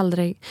gång om mig?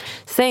 Aldrig.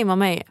 Säg man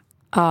mig.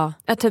 Ja.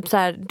 Att typ så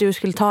här, du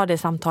skulle ta det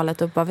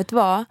samtalet och bara, vet du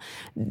vad?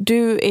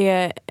 Du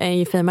är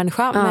en fin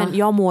människa, men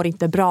jag mår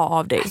inte bra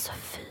av dig.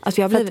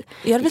 Alltså jag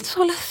har blivit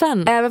så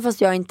ledsen. Även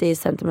fast jag inte är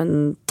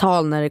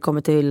sentimental när det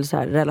kommer till så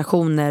här,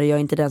 relationer. Jag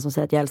är inte den som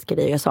säger att jag älskar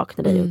dig och jag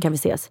saknar dig och kan vi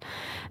ses.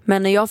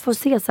 Men när jag får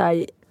se så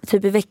här,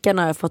 typ i veckan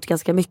har jag fått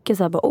ganska mycket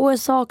så här, bara, åh jag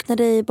saknar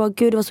dig, bara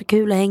gud det var så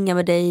kul att hänga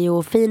med dig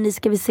och fin,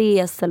 ska vi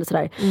ses eller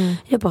sådär.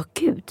 Jag bara,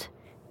 gud,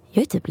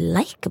 jag är typ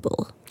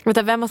likeable.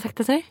 Vänta, vem har sagt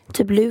det till dig?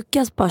 Typ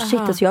Lukas bara, shit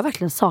alltså, jag har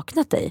verkligen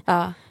saknat dig.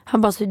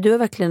 Han bara, så du har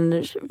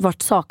verkligen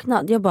varit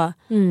saknad. Jag bara,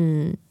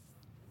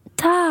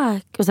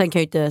 tack. Och sen kan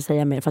jag inte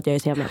säga mer för att jag är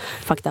så jävla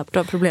fucked up. Du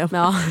har problem.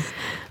 Ja.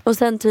 Och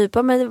sen typ,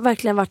 ja men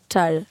verkligen varit så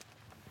här.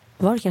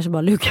 Var det kanske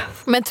bara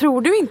Lukas? Men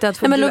tror du inte att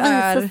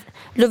för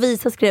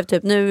Lovisa skrev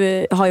typ,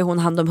 nu har ju hon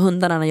hand om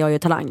hundarna när jag gör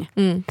Talang.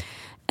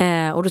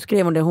 Och då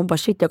skrev hon det, hon bara,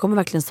 shit jag kommer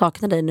verkligen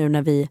sakna dig nu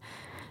när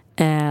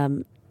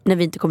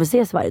vi inte kommer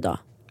ses varje dag.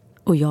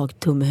 Och jag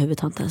dum i huvudet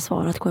har inte ens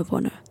svarat, kommer jag på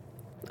nu.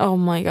 Oh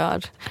my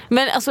god.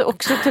 Men alltså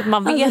också typ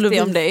man vet alltså,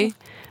 det om dig.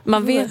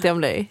 Man vet det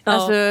om dig. Ja.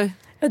 Alltså,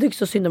 jag tycker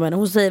så synd om henne.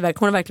 Hon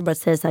har verkligen börjat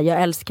säga så här,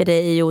 jag älskar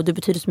dig och du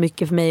betyder så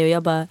mycket för mig. Och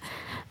jag bara,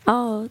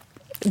 ja.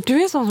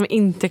 Du är sån som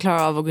inte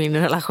klarar av att gå in i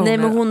relationer. Nej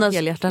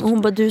men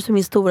hon bara, du som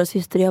min stora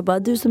syster. Jag bara,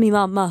 du som min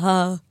mamma.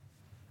 Ha.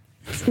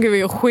 Gud, vi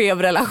är en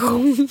skev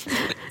relation.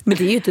 Men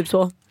det är ju typ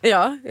så.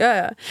 Ja.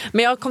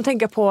 Men jag kom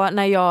tänka på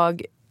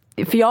när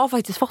för jag har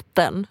faktiskt fått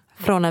den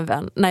från en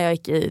vän när jag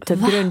gick i typ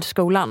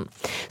grundskolan.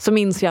 Så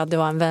minns jag att det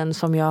var en vän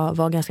som jag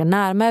var ganska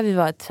närmare. Vi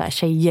var ett så här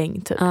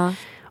tjejgäng typ.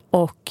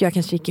 Och jag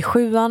kanske gick i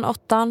 7:an,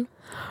 8:an.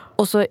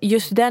 Och så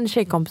just den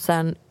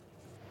tjejkompisen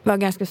var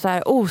ganska så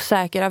här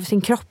osäker över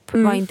sin kropp.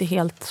 Var inte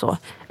helt så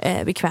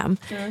bekväm.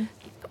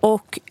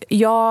 Och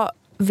jag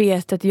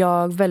vet att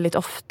jag väldigt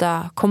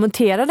ofta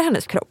kommenterade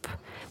hennes kropp.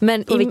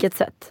 Men på vilket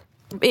sätt?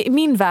 I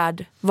min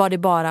värld var det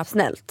bara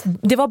snällt.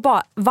 Det var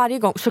bara varje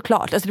gång,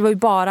 såklart. Alltså det var ju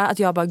bara att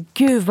jag bara,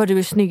 gud vad du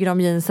är snygg i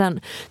de jeansen.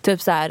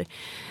 Typ så här,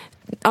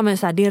 ja men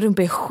så här, din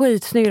rumpa är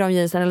skitsnygg i de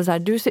jeansen. Eller så här,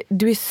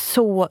 du är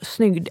så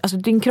snygg. Alltså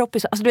din kropp är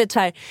så, alltså du vet så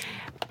här,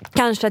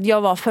 kanske att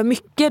jag var för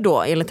mycket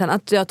då enligt henne.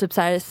 Att jag typ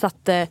så här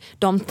satte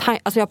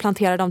alltså jag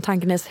planterade de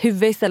tankarna i hennes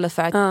huvud istället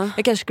för att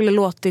jag kanske skulle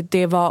låtit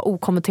det vara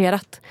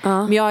okommenterat.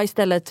 Men jag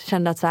istället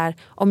kände att så här,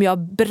 om jag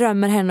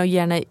berömmer henne och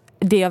ger henne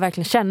det jag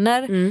verkligen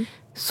känner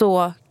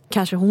så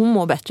kanske hon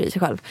mår bättre i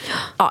sig själv.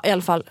 Ja, i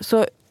alla fall.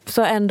 Så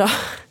en dag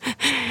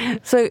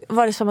så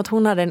var det som att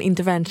hon hade en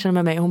intervention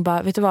med mig. Hon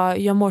bara, vet du vad,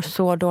 jag mår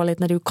så dåligt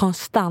när du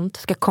konstant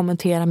ska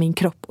kommentera min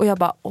kropp. Och jag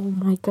bara,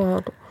 oh my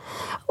god.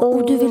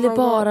 Och du ville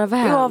bara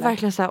väl. Jag var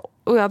verkligen så här,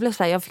 och jag blev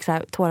så här, jag fick så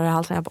här tårar i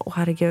halsen. Jag bara,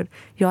 herregud,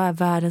 jag är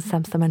världens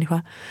sämsta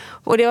människa.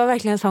 Och det var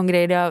verkligen en sån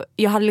grej där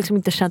jag hade liksom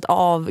inte känt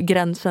av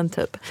gränsen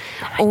typ.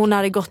 Och hon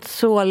hade gått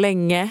så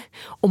länge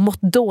och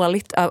mått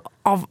dåligt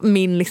av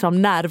min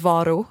liksom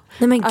närvaro.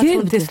 Nej men att gud.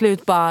 hon till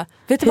slut bara,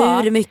 vet du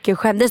vad? Hur mycket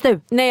skämdes du?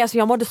 Nej alltså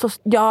jag mådde så,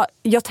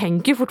 jag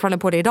tänker fortfarande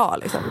på det idag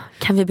liksom.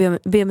 Kan vi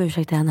be om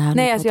ursäkt till henne här?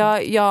 Nej alltså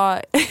jag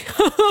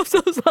I'm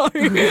so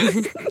sorry.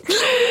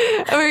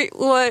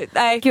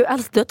 Nej. Gud,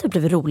 alltså du har typ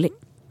blivit rolig.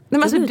 Nej,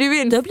 men alltså,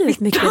 du har blivit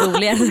mycket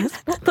roligare.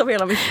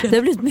 Du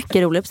har blivit mycket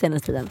roligare på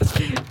senaste tiden.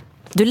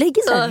 Du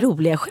lägger så här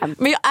roliga skämt.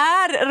 Men jag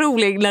är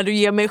rolig när du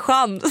ger mig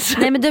chans.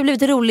 Nej, men du har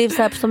blivit rolig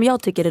så här som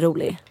jag tycker är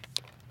rolig.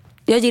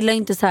 Jag gillar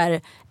inte så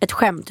här ett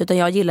skämt, utan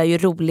jag gillar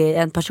ju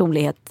en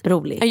personlighet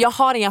rolig. Jag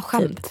har inga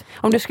skämt. Typ.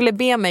 Om du skulle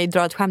be mig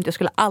dra ett skämt, jag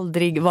skulle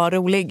aldrig vara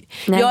rolig.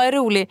 Nej. Jag är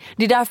rolig.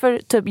 Det är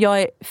därför typ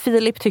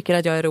Filip tycker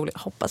att jag är rolig,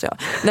 hoppas jag.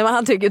 Nej, men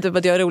han tycker typ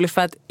att jag är rolig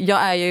för att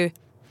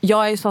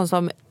jag är sån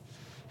som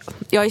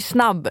jag är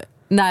snabb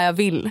när jag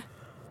vill.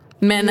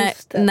 Men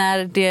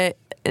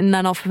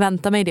när någon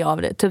förväntar mig det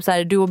av det. Typ så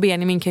här, du och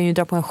Benjamin kan ju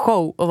dra på en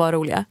show och vara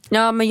roliga.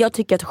 Ja, men jag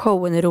tycker att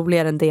showen är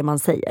roligare än det man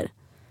säger.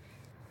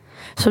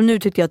 Som nu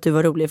tyckte jag att du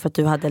var rolig för att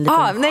du hade en liten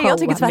show jag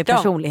tycker med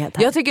personlighet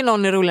här. Jag tycker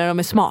någon är roligare om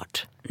de är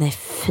smart. Nej,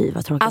 fy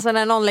vad tråkigt. Alltså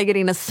när någon lägger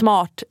in en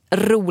smart,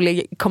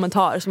 rolig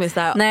kommentar som är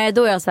såhär. Nej,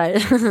 då är jag så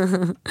här.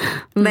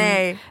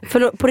 Nej.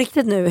 För på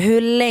riktigt nu,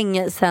 hur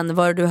länge sen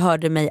var du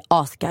hörde mig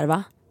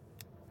asgarva?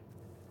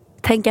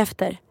 Tänk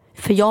efter.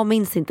 För jag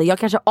minns inte, jag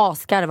kanske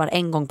asgarvar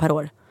en gång per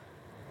år.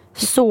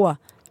 Så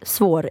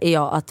svår är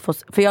jag att få.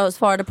 För jag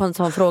svarade på en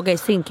sån fråga i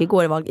synk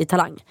igår i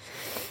Talang.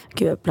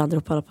 Gud, jag blandar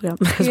upp alla program.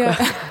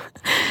 Yeah.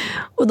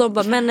 Och de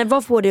bara, men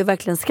vad får du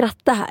verkligen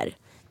skratta här?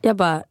 Jag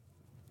bara,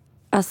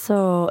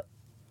 alltså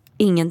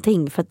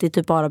ingenting. För att det är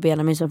typ bara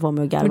Benjamin som får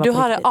mig att garva. Men du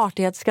har en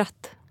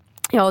artighetsskratt.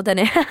 Ja, och den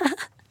är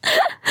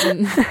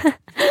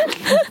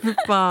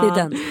det är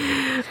den.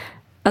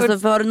 Alltså,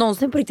 för har du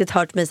någonsin på riktigt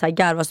hört mig så här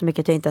garva så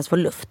mycket att jag inte ens får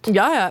luft?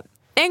 Ja.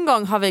 En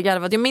gång har vi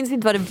garvat, jag minns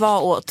inte vad det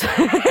var åt.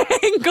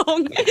 En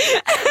gång.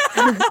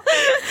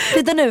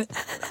 Titta nu.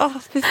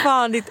 Fy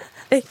fan, ditt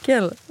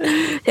äckel.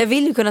 Jag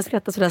vill ju kunna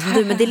skratta sådär som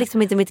du, men det är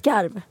liksom inte mitt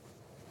garv.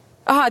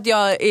 Jaha, att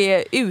jag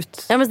är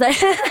ut. Ja, men sådär.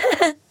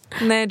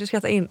 Nej, du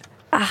skrattar in.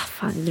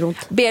 Fan, det är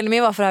ont.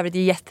 Benjamin var för övrigt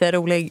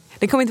jätterolig.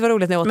 Det kommer inte vara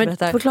roligt när jag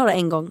återberättar. Men förklara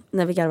en gång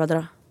när vi garvade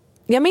då.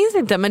 Jag minns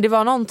inte, men det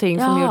var någonting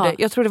som gjorde.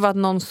 Jag tror det var att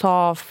någon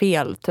sa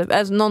fel typ.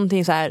 Alltså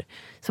någonting så här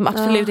som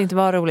absolut inte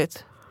var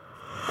roligt.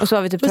 Och så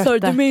var vi typ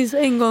trötta. Du minns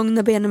en gång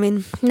när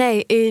Benjamin...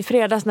 Nej, i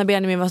fredags när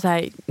Benjamin var så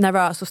här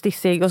nervös och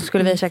stissig. Och så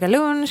skulle vi käka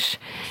lunch.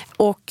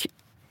 Och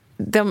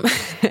det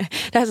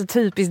här är så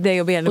typiskt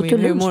dig och Benjamin. Och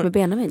du lunch med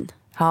Benjamin?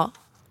 Ja.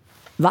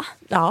 Va?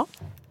 Ja.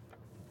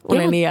 Och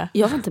Linnea.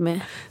 Jag var inte med.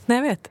 Nej,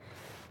 jag vet.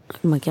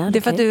 Oh my God, det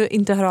är för att du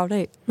inte hör av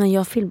dig. Men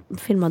jag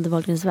filmade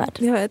Wahlgrens värld.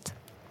 Jag vet.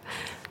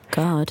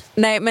 God.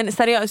 Nej, men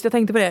seriöst, jag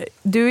tänkte på det.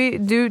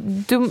 Du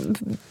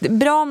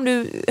bra om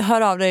du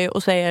hör av dig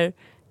och säger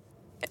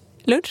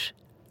lunch.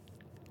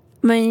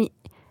 Men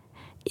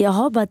jag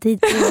har bara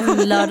tid på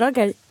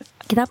lördagar.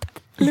 Knappt.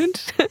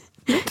 Lunch.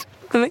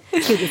 Gud,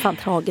 det är fan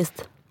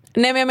tragiskt.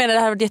 Nej, men jag menar det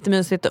här har varit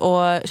jättemysigt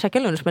att käka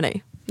lunch med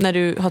dig. När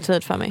du har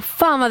tid för mig.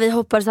 Fan vad vi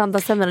hoppar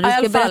sandalsämnena.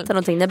 Du ska berätta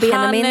någonting. När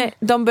Benjamin...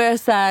 de börjar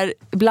så här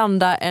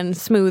blanda en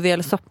smoothie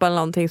eller soppa eller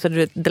någonting. Så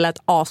det lät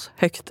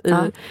ashögt i.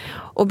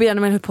 Och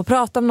Benjamin höll på att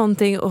prata om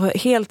någonting. Och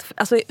helt,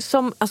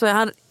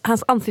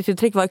 hans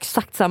ansiktsuttryck var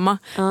exakt samma.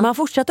 Men han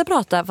fortsatte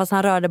prata fast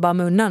han rörde bara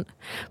munnen.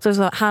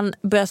 Så han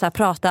började så här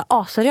prata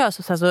aseriöst.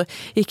 Och så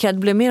gick det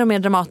blev mer och mer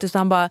dramatiskt. Och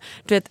han bara,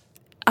 du vet...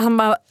 Han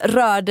bara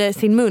rörde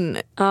sin mun.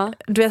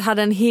 Du vet,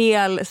 hade en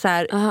hel så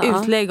här,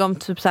 utlägg om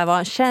typ så här, vad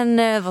han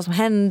känner, vad som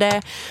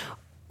hände.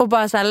 Och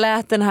bara så här,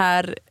 lät den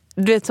här,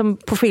 du vet som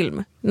på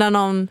film. När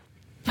någon,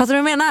 fattar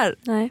du vad jag menar?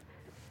 Nej.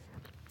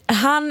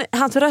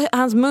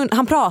 Hans mun,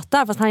 han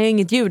pratar fast han gör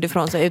inget ljud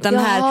ifrån sig. Utan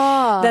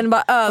den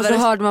bara över. Och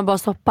så hörde man bara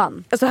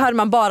soppan. Och så hörde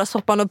man bara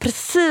soppan. Och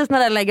precis när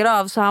den lägger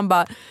av så han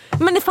bara,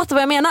 men ni fattar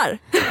vad jag menar.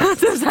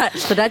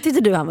 Så där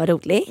tyckte du han var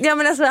rolig. Ja,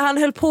 men alltså, han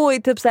höll på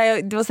i typ så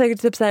här, det var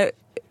säkert typ så här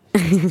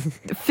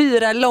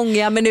 4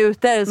 långa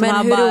minuter. Men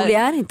hur rolig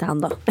är inte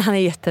han då? Han är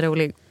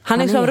jätterolig.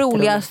 Han är som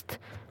roligast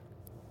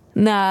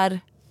när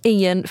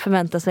ingen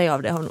förväntar sig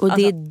av det. Och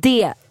det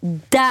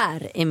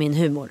där är min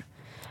humor.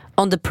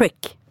 On the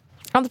prick.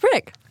 On the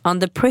prick?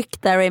 On the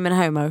prick, där är min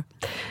humor.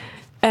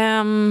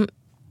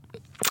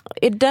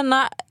 I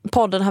denna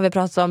podden har vi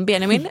pratat om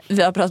Benjamin.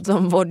 Vi har pratat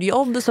om vårt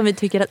jobb som vi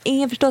tycker att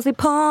ingen förstår sig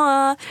på.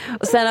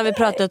 Och sen har vi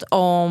pratat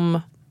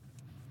om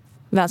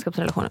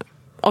vänskapsrelationer.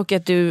 Och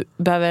att du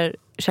behöver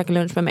käka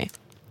lunch med mig.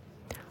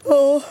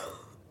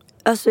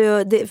 Alltså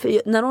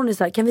när någon är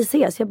så här, kan vi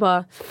ses? Jag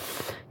bara,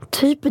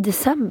 typ i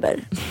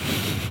december.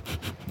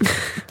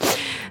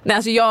 Nej,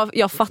 alltså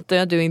jag fattar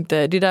ju att du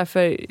inte. Det är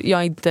därför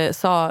jag inte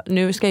sa,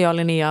 nu ska jag,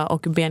 Linnea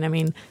och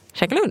Benjamin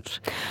käka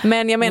lunch.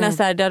 Men jag menar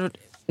så här,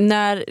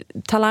 när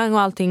Talang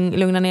och allting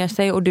lugnar ner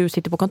sig och du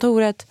sitter på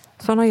kontoret,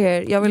 såna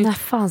grejer. När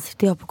fan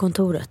sitter jag på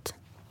kontoret?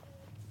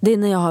 Det är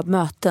när jag har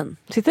möten.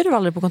 Sitter du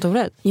aldrig på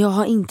kontoret? Jag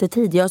har inte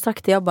tid. Jag har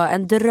sagt det,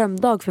 en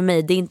drömdag för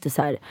mig. Det är inte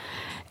så här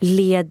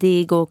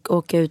ledig och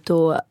åka ut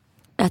och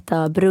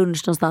äta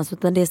brunch någonstans.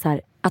 Utan det är så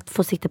här, att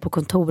få sitta på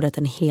kontoret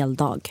en hel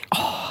dag.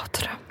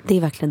 Dröm. Det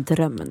är verkligen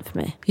drömmen för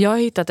mig. Jag har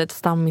hittat ett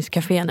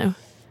stammiscafé nu.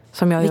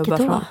 Som jag jobbar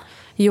från.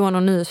 Johan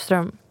och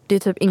Nyström. Det är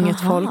typ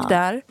inget folk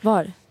där.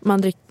 Var?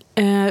 Man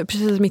dricker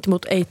precis mitt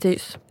emot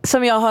 80s.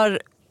 Som jag har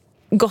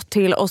gått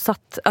till och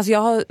satt. Alltså jag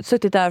har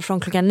suttit där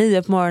från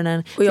 9:00 på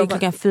morgonen till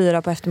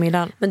 4:00 på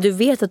eftermiddagen. Men du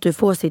vet att du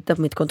får sitta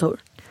på mitt kontor?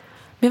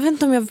 Men jag vet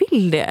inte om jag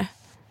vill det.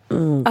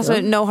 Alltså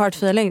no hard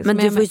feelings. Men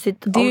du får ju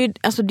sitta, det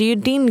är ju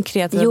din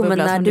kreativa bubbla. Jo, men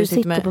när som du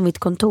sitter sitter på mitt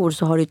kontor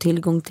så har du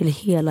tillgång till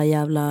hela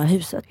jävla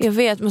huset. Jag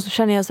vet, men så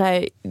känner jag så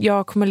här,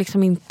 jag kommer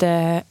liksom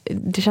inte,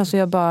 det känns som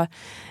jag bara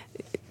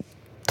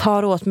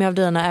tar åt mig av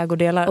dina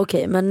ägodelar.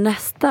 Okej, men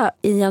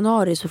i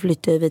januari så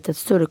flyttar vi till ett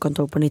större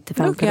kontor på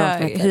 95 Då kan jag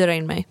kvadratmeter. hyra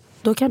in mig.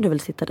 Då kan du väl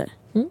sitta där?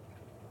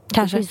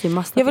 Kanske. Det finns ju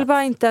massa Jag vill plats.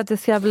 bara inte att det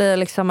ska bli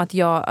liksom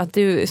att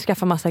du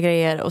skaffar massa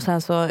grejer och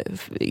sen så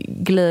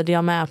glider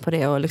jag med på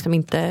det och liksom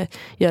inte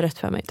gör rätt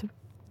för mig. Typ.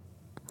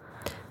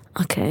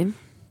 Okej.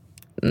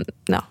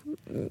 Ja.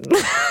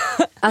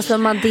 Alltså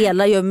man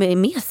delar ju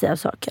med sig av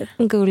saker.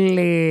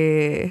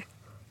 Gullig.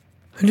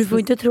 Du får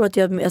inte tro att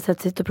jag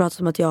sitter och pratar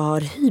som att jag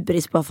har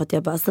hybris bara för att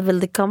jag bara, så vill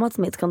det komma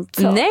till mitt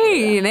kontor?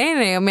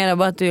 Nej, jag menar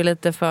bara att du är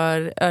lite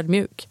för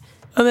ödmjuk.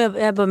 Ja,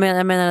 men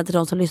jag menar att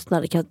de som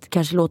lyssnar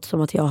kanske låter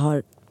som att jag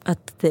har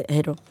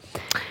hej då.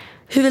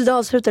 Hur vill du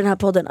avsluta den här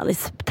podden,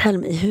 Alice? Tell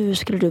me, hur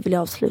skulle du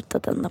vilja avsluta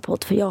denna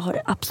podd? För jag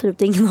har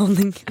absolut ingen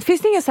aning.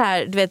 Finns det inga så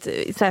här, du vet,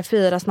 så här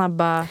 4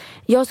 snabba...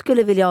 Jag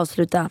skulle vilja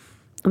avsluta,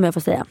 om jag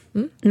får säga,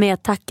 med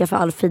att tacka för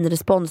all fin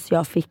respons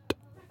jag fick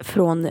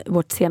från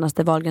vårt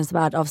senaste Wahlgrens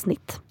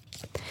värld-avsnitt.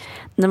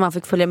 När man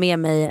fick följa med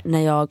mig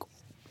när jag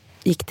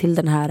gick till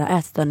den här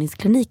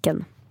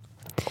ätstörningskliniken.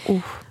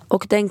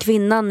 Och den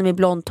kvinnan med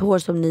blont hår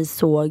som ni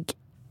såg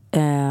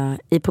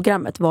i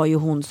programmet var ju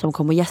hon som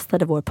kom och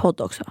gästade vår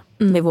podd också.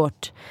 Med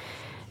vårt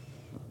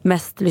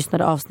mest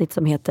lyssnade avsnitt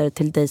som heter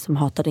Till dig som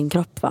hatar din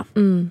kropp, va?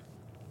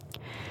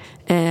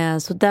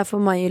 Så där får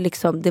man ju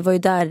liksom, det var ju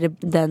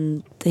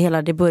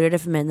där det började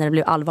för mig när det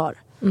blev allvar.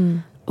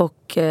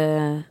 Och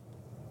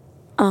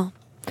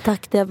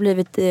tack, det har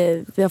blivit,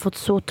 vi har fått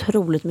så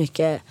otroligt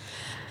mycket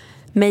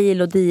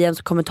mejl och DMs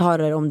och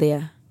kommentarer om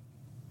det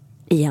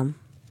igen.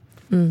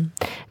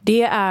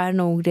 Det är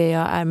nog det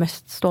jag är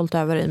mest stolt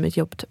över i mitt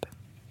jobb typ.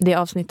 Det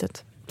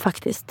avsnittet.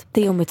 Faktiskt,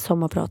 det är om mitt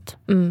sommarprat.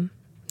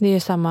 Det är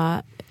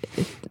samma,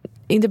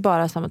 inte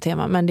bara samma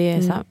tema, men det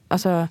är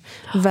alltså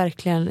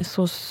verkligen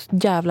så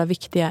jävla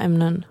viktiga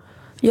ämnen.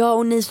 Ja,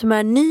 och ni som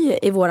är ny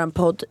i våran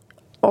podd,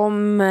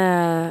 om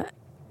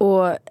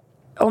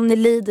ni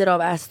lider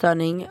av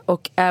ätstörning,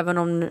 och även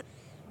om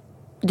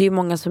det är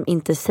många som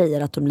inte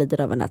säger att de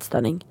lider av en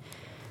ätstörning.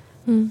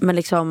 Men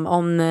liksom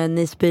om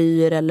ni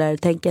spyr eller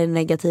tänker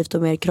negativt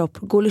om er kropp,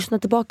 gå och lyssna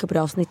tillbaka på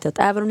det avsnittet.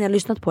 Även om ni har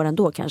lyssnat på den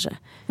då kanske.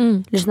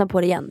 Lyssna på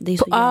det igen, det är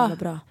så jävla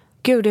bra.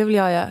 Gud, det vill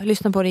jag göra.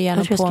 Lyssna på det igen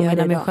och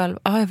påminna mig själv.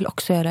 Jag vill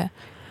också göra det.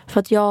 För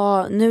att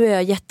nu är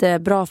jag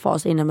jättebra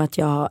fas inom att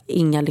jag har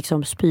inga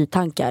liksom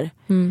spytankar.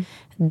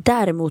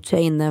 Däremot så är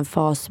jag inne i en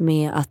fas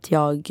med att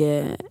jag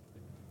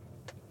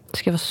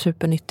ska vara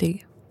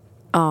supernyttig.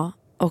 Ja,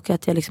 och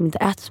att jag liksom inte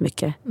äter så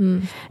mycket.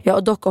 Jag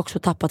har dock också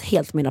tappat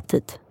helt min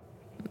aptit.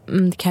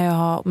 Det kan jag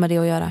ha med det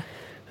att göra.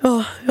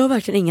 Ja, jag har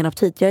verkligen ingen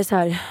aptit. Jag är så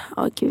här,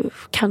 gud,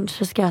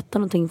 kanske ska äta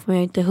någonting för jag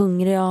är inte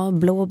hungrig. Ja,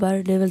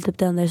 blåbär, det är väl typ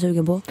det enda jag är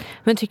sugen på.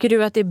 Men tycker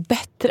du att det är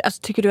bättre,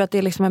 alltså tycker du att det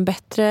är liksom en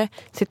bättre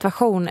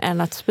situation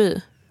än att spy?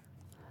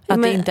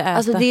 Att det inte äta?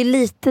 Alltså det är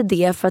lite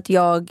det, för att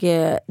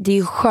det är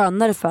ju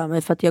skönare för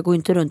mig, för att jag går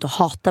inte runt och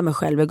hatar mig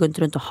själv. Jag går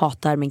inte runt och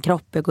hatar min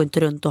kropp. Jag går inte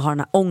runt och har den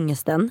här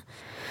ångesten.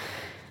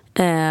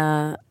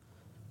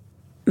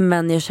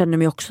 Men jag känner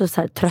mig också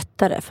så här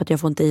tröttare för att jag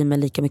får inte i mig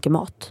lika mycket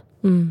mat.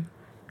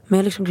 Men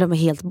jag liksom glömmer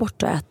helt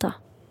bort att äta.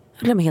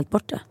 Jag glömmer helt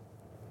bort det.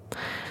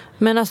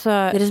 Men alltså, det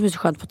är det som är så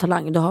skönt på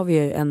Talang. Då har vi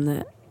ju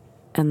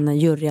en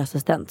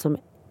juryassistent som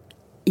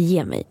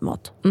ger mig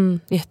mat.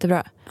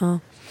 Jättebra. Ja.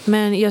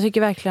 Men jag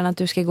tycker verkligen att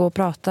du ska gå och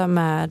prata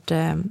med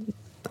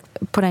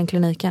på den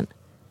kliniken.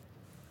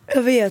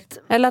 Jag vet.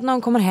 Eller att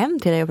någon kommer hem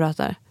till dig och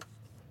pratar.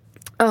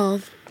 Ja.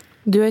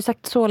 Du har ju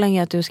sagt så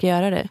länge att du ska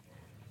göra det.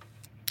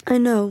 I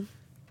know.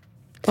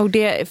 Och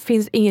det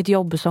finns inget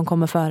jobb som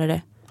kommer före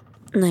det.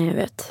 Nej,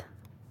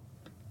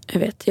 jag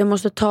vet. Jag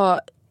måste ta...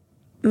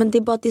 Men det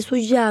är bara att det är så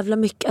jävla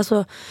mycket.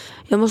 Alltså,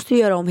 jag måste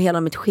göra om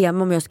hela mitt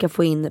schema om jag ska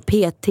få in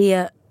PT,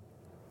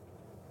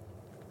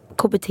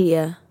 KBT...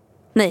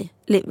 Nej,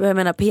 jag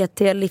menar PT,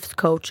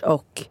 livscoach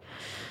och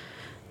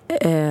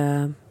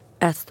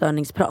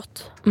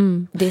ätstörningsprat.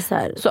 Det är så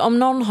här. Så om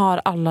någon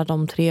har alla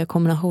de 3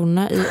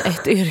 kombinationerna i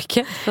ett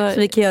yrke så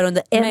vi kan göra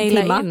under en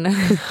timme.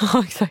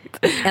 Ja,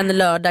 exakt. En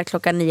lördag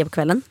klockan 9 på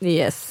kvällen.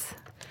 Yes.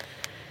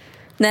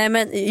 Nej,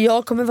 men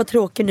jag kommer vara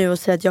tråkig nu och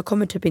säga att jag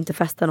kommer typ inte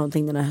festa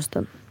någonting den här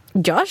hösten.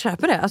 Jag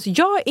köper det. Alltså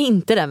jag är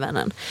inte den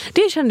vännen.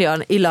 Det kände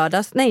jag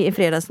i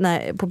fredags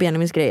på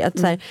Benjamins grej. Att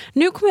så här,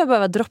 nu kommer jag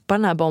behöva droppa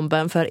den här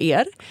bomben för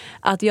er.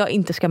 Att jag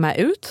inte ska med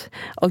ut.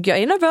 Och jag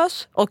är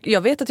nervös. Och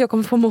jag vet att jag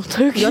kommer få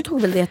mothugg. Jag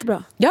tog väl det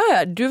jättebra. Ja,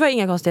 du var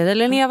inga konstigheter.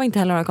 Linnea var inte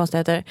heller några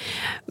konstigheter.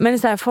 Men det är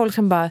så här, folk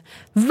som bara,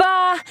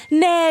 va?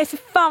 Nej, för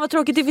fan vad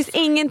tråkigt. Det finns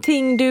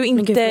ingenting du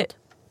inte...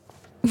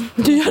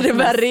 Du gör det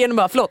värre genom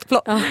bara, förlåt.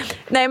 Ja.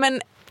 Nej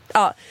men,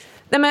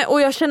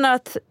 och jag känner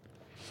att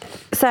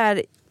så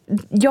här,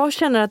 jag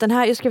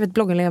skrev ett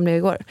blogginlägg om det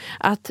igår,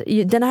 att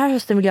den här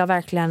hösten vill jag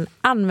verkligen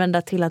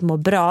använda till att må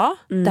bra.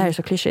 Det här är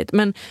så klyschigt,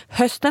 men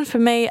hösten för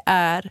mig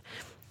är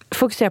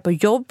fokusera på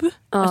jobb,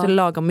 alltså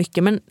lagom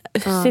mycket, men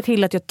se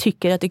till att jag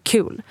tycker att det är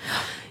kul.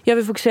 Jag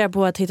vill fokusera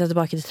på att hitta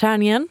tillbaka till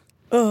träningen.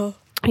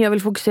 Jag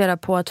vill fokusera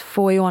på att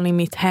få i ordning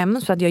mitt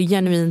hem så att jag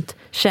genuint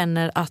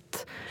känner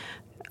att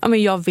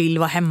jag vill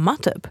vara hemma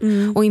typ.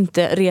 Och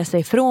inte resa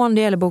ifrån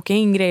det eller boka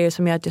in grejer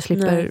som gör att jag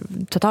slipper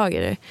ta tag i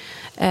det.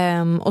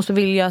 Och så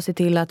vill jag se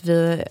till att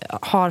vi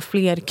har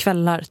fler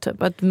kvällar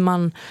typ. Att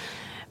man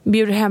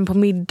bjuder hem på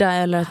middag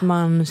eller att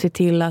man ser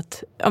till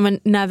att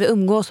när vi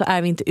umgås så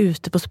är vi inte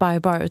ute på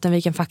Spybar utan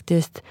vi kan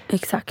faktiskt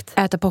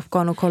äta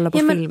popcorn och kolla på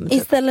film typ.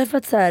 Istället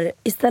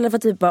för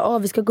att typ bara,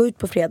 vi ska gå ut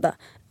på fredag,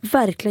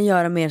 verkligen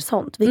göra mer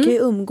sånt. Vi kan ju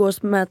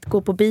umgås med att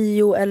gå på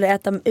bio eller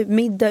äta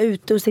middag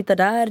ute och sitta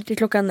där till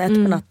klockan 1 på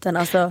natten.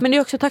 Alltså, men det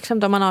är också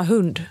tacksamt om man har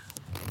hund.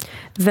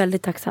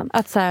 Väldigt tacksamt.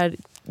 Att så här,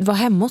 vara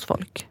hemma hos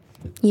folk.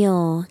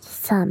 Ja,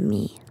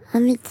 Sami.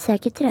 Han vill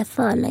säkert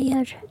träffa alla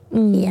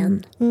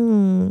igen.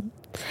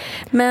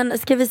 Men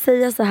ska vi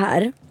säga så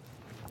här,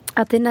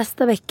 att i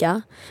nästa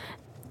vecka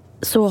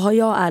så har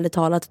jag ärligt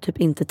talat typ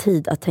inte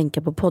tid att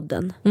tänka på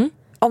podden.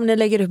 Om ni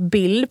lägger upp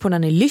bild på när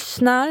ni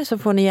lyssnar så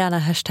får ni gärna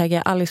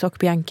hashtagga Alice och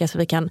Bianca så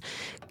vi kan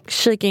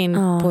kika in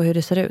på hur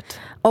det ser ut.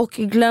 Och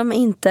glöm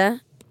inte,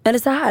 eller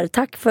så här,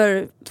 tack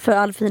för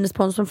all fin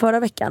respons från förra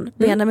veckan.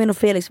 Benjamin och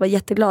Felix var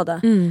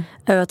jätteglada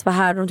över att vara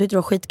här. De tyckte det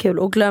var skitkul.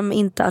 Och glöm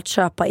inte att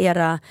köpa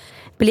era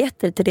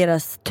biljetter till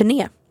deras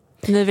turné.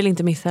 Ni vill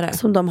inte missa det.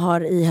 Som de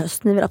har i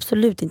höst. Ni vill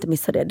absolut inte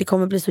missa det. Det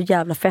kommer bli så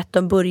jävla fett.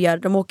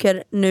 De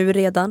åker nu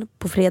redan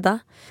på fredag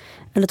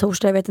eller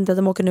torsdag, jag vet inte,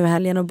 de åker nu i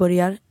helgen och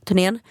börjar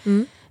turnén.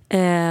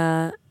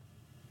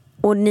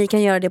 Och ni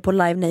kan göra det på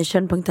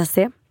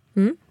livenation.se.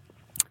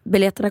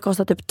 Biljetterna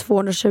kostar typ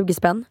 220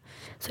 spänn.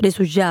 Så det är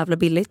så jävla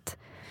billigt.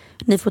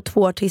 Ni får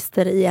 2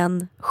 artister i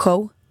en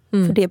show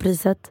för det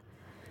priset.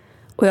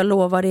 Och jag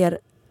lovar er,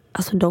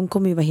 alltså de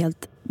kommer ju vara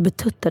helt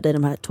betuttade i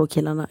de här 2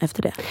 killarna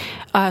efter det.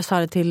 Ja, jag sa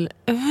det till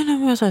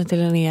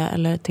Linnea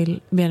eller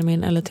till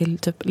Benjamin eller till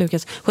typ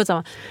Lukas.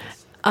 Skitsamma.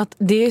 Att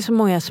det är så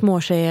många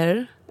små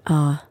tjejer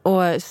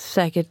och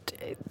säkert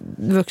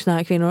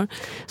vuxna kvinnor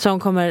som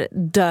kommer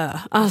dö.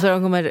 Alltså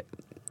de kommer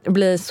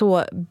bli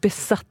så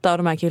besatta av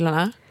de här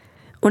killarna.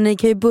 Och ni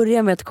kan ju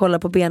börja med att kolla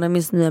på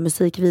Benjamins nya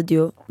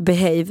musikvideo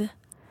Behave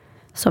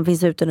som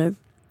finns ute nu.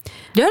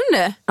 Gör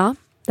den det? Ja,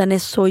 den är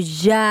så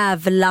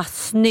jävla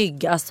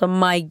snygg. Alltså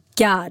my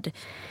god.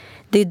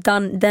 Det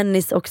är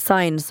Dennis och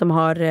Sign som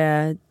har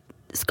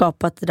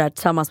skapat det där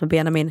tillsammans med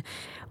Benjamin.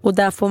 Och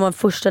där får man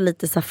första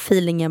lite så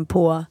feelingen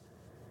på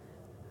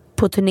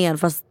turnén.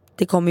 Fast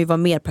det kommer ju vara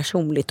mer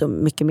personligt och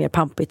mycket mer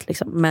pampigt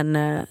liksom.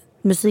 Men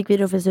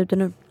musikvideon finns ute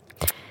nu.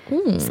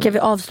 Ska vi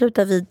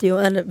avsluta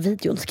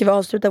ska vi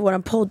avsluta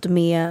våran podd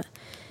med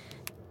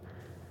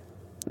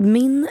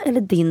min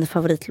eller din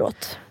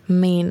favoritlåt?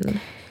 Min.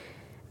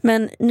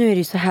 Men nu är det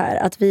ju så här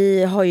att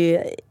vi har ju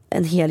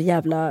en hel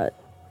jävla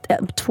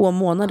 2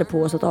 månader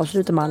på oss att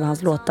avsluta med alla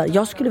hans låtar.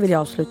 Jag skulle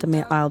vilja avsluta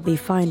med I'll Be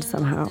Fine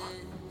Somehow.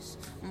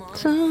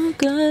 So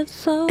good,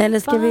 so eller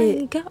ska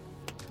vi...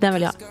 Den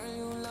vill jag.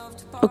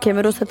 Okej,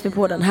 men då sätter vi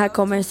på den. Här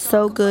kommer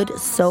So Good,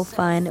 So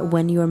Fine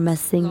When You're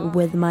Messing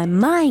With My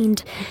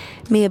Mind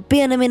med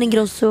Benjamin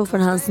Ingrosso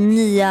från hans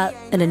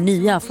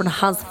från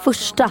hans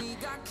första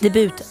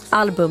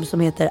debutalbum som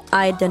heter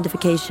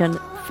Identification.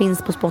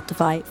 Finns på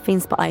Spotify,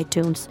 finns på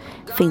iTunes,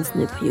 finns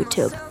nu på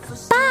YouTube.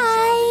 Bye!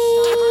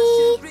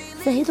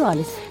 Säg hej då,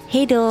 Alice.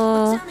 Hej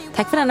då.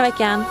 Tack för denna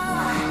veckan.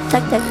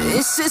 Tack.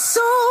 This is so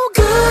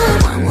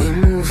good when we're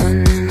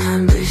moving and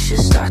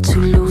ambitious start to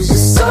lose it.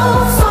 So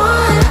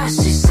fun, I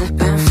see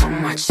slipping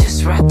from my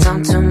chest right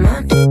down to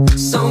my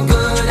so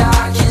good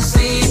I can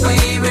sleep.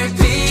 We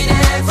repeat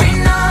every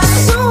night.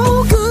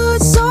 So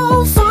good,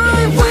 so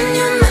fine when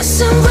you're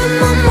messing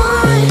with my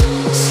mind.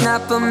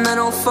 Snap a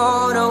mental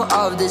photo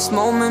of this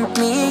moment,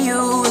 me and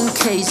you, in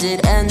case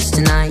it ends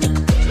tonight.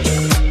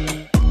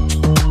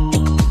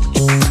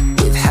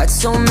 Had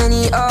so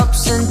many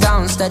ups and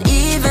downs that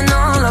even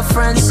all our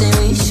friends say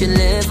we should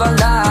live our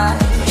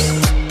lives.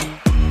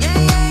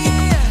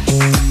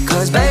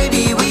 Cause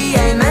baby we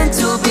ain't meant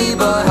to be,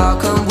 but how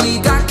come we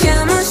got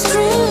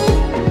chemistry?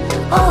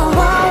 Oh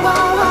wow,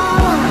 wow,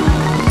 wow.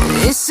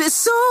 This is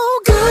so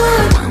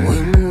good when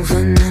we're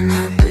moving and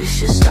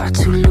ambitious start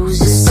to lose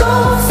it. So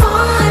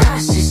fun, I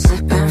see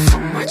slipping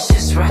from my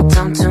chest right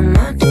down to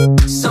my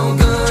so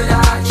good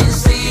I can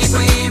sleep.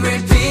 We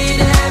repeat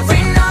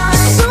every night.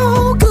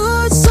 So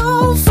good,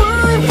 so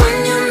fine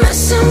when you're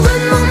messing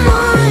with my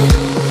mind.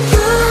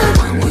 Good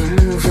when we're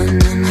moving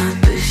and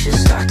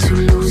ambitious start to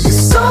lose it.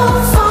 So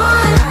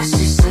fine, I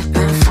see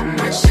slipping from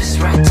my chest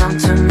right down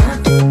to my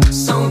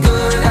so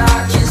good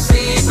I can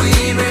sleep.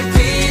 We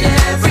repeat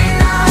every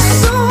night.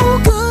 So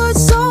good,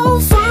 so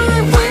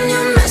fine when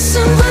you're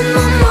messing with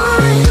my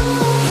mind.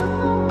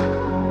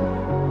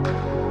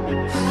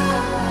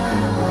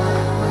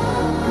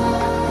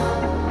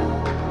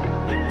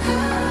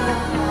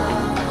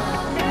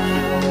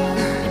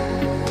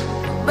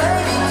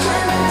 Baby,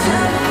 can you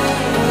tell me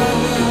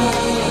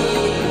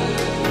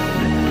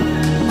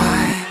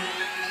why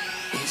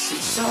is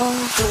it so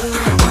good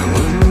when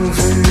we're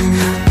moving and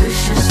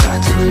ambitious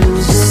start to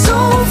lose it? So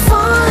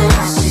fine,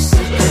 I see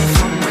slipping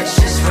from my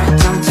chest right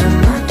down to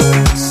my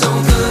so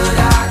good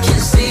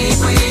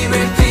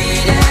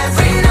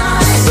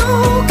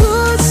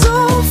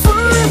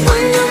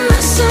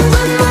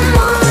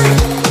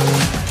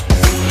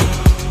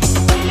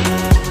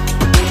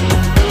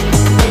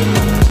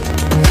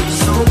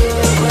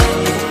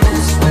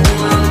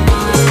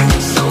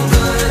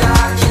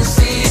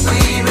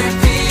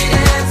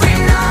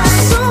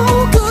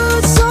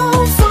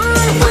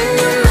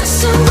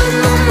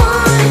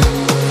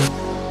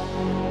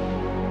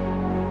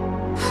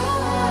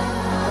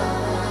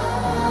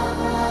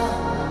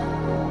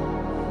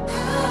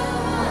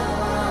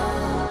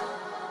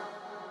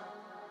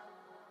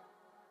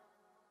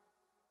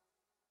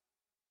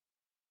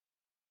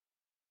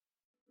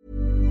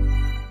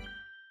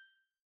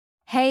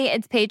Hey,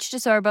 it's Paige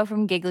DeSorbo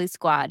from Giggly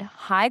Squad.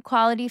 High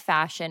quality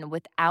fashion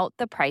without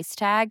the price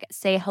tag.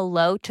 Say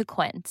hello to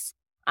Quince.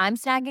 I'm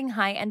snagging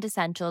high-end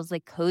essentials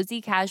like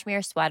cozy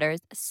cashmere sweaters,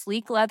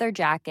 sleek leather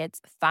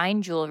jackets,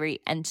 fine jewelry,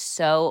 and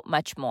so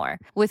much more.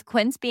 With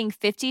Quince being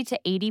 50 to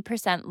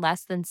 80%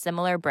 less than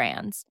similar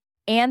brands.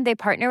 And they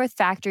partner with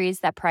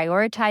factories that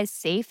prioritize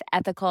safe,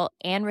 ethical,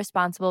 and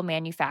responsible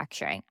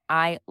manufacturing.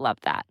 I love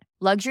that.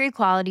 Luxury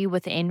quality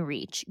within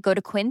reach. Go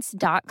to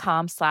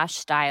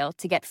quince.com/style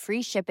to get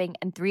free shipping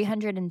and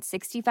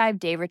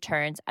 365-day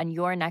returns on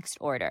your next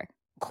order.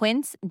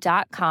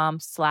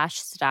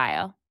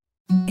 Quince.com/style.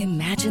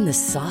 Imagine the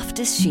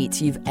softest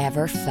sheets you've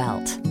ever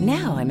felt.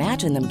 Now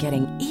imagine them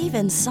getting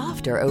even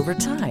softer over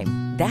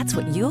time. That's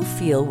what you'll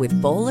feel with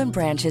Boll &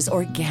 Branch's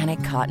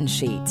organic cotton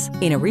sheets.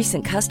 In a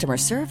recent customer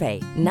survey,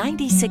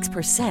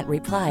 96%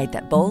 replied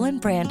that Boll &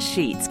 Branch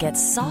sheets get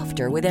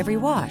softer with every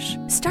wash.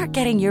 Start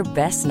getting your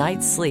best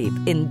night's sleep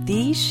in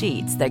these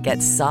sheets that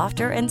get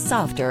softer and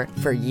softer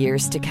for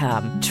years to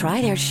come.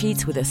 Try their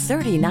sheets with a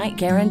 30-night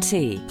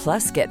guarantee.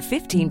 Plus, get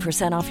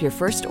 15% off your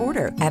first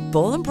order at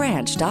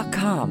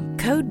bollandbranch.com.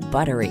 Code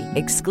BUTTERY.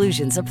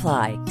 Exclusions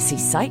apply. See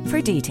site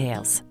for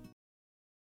details.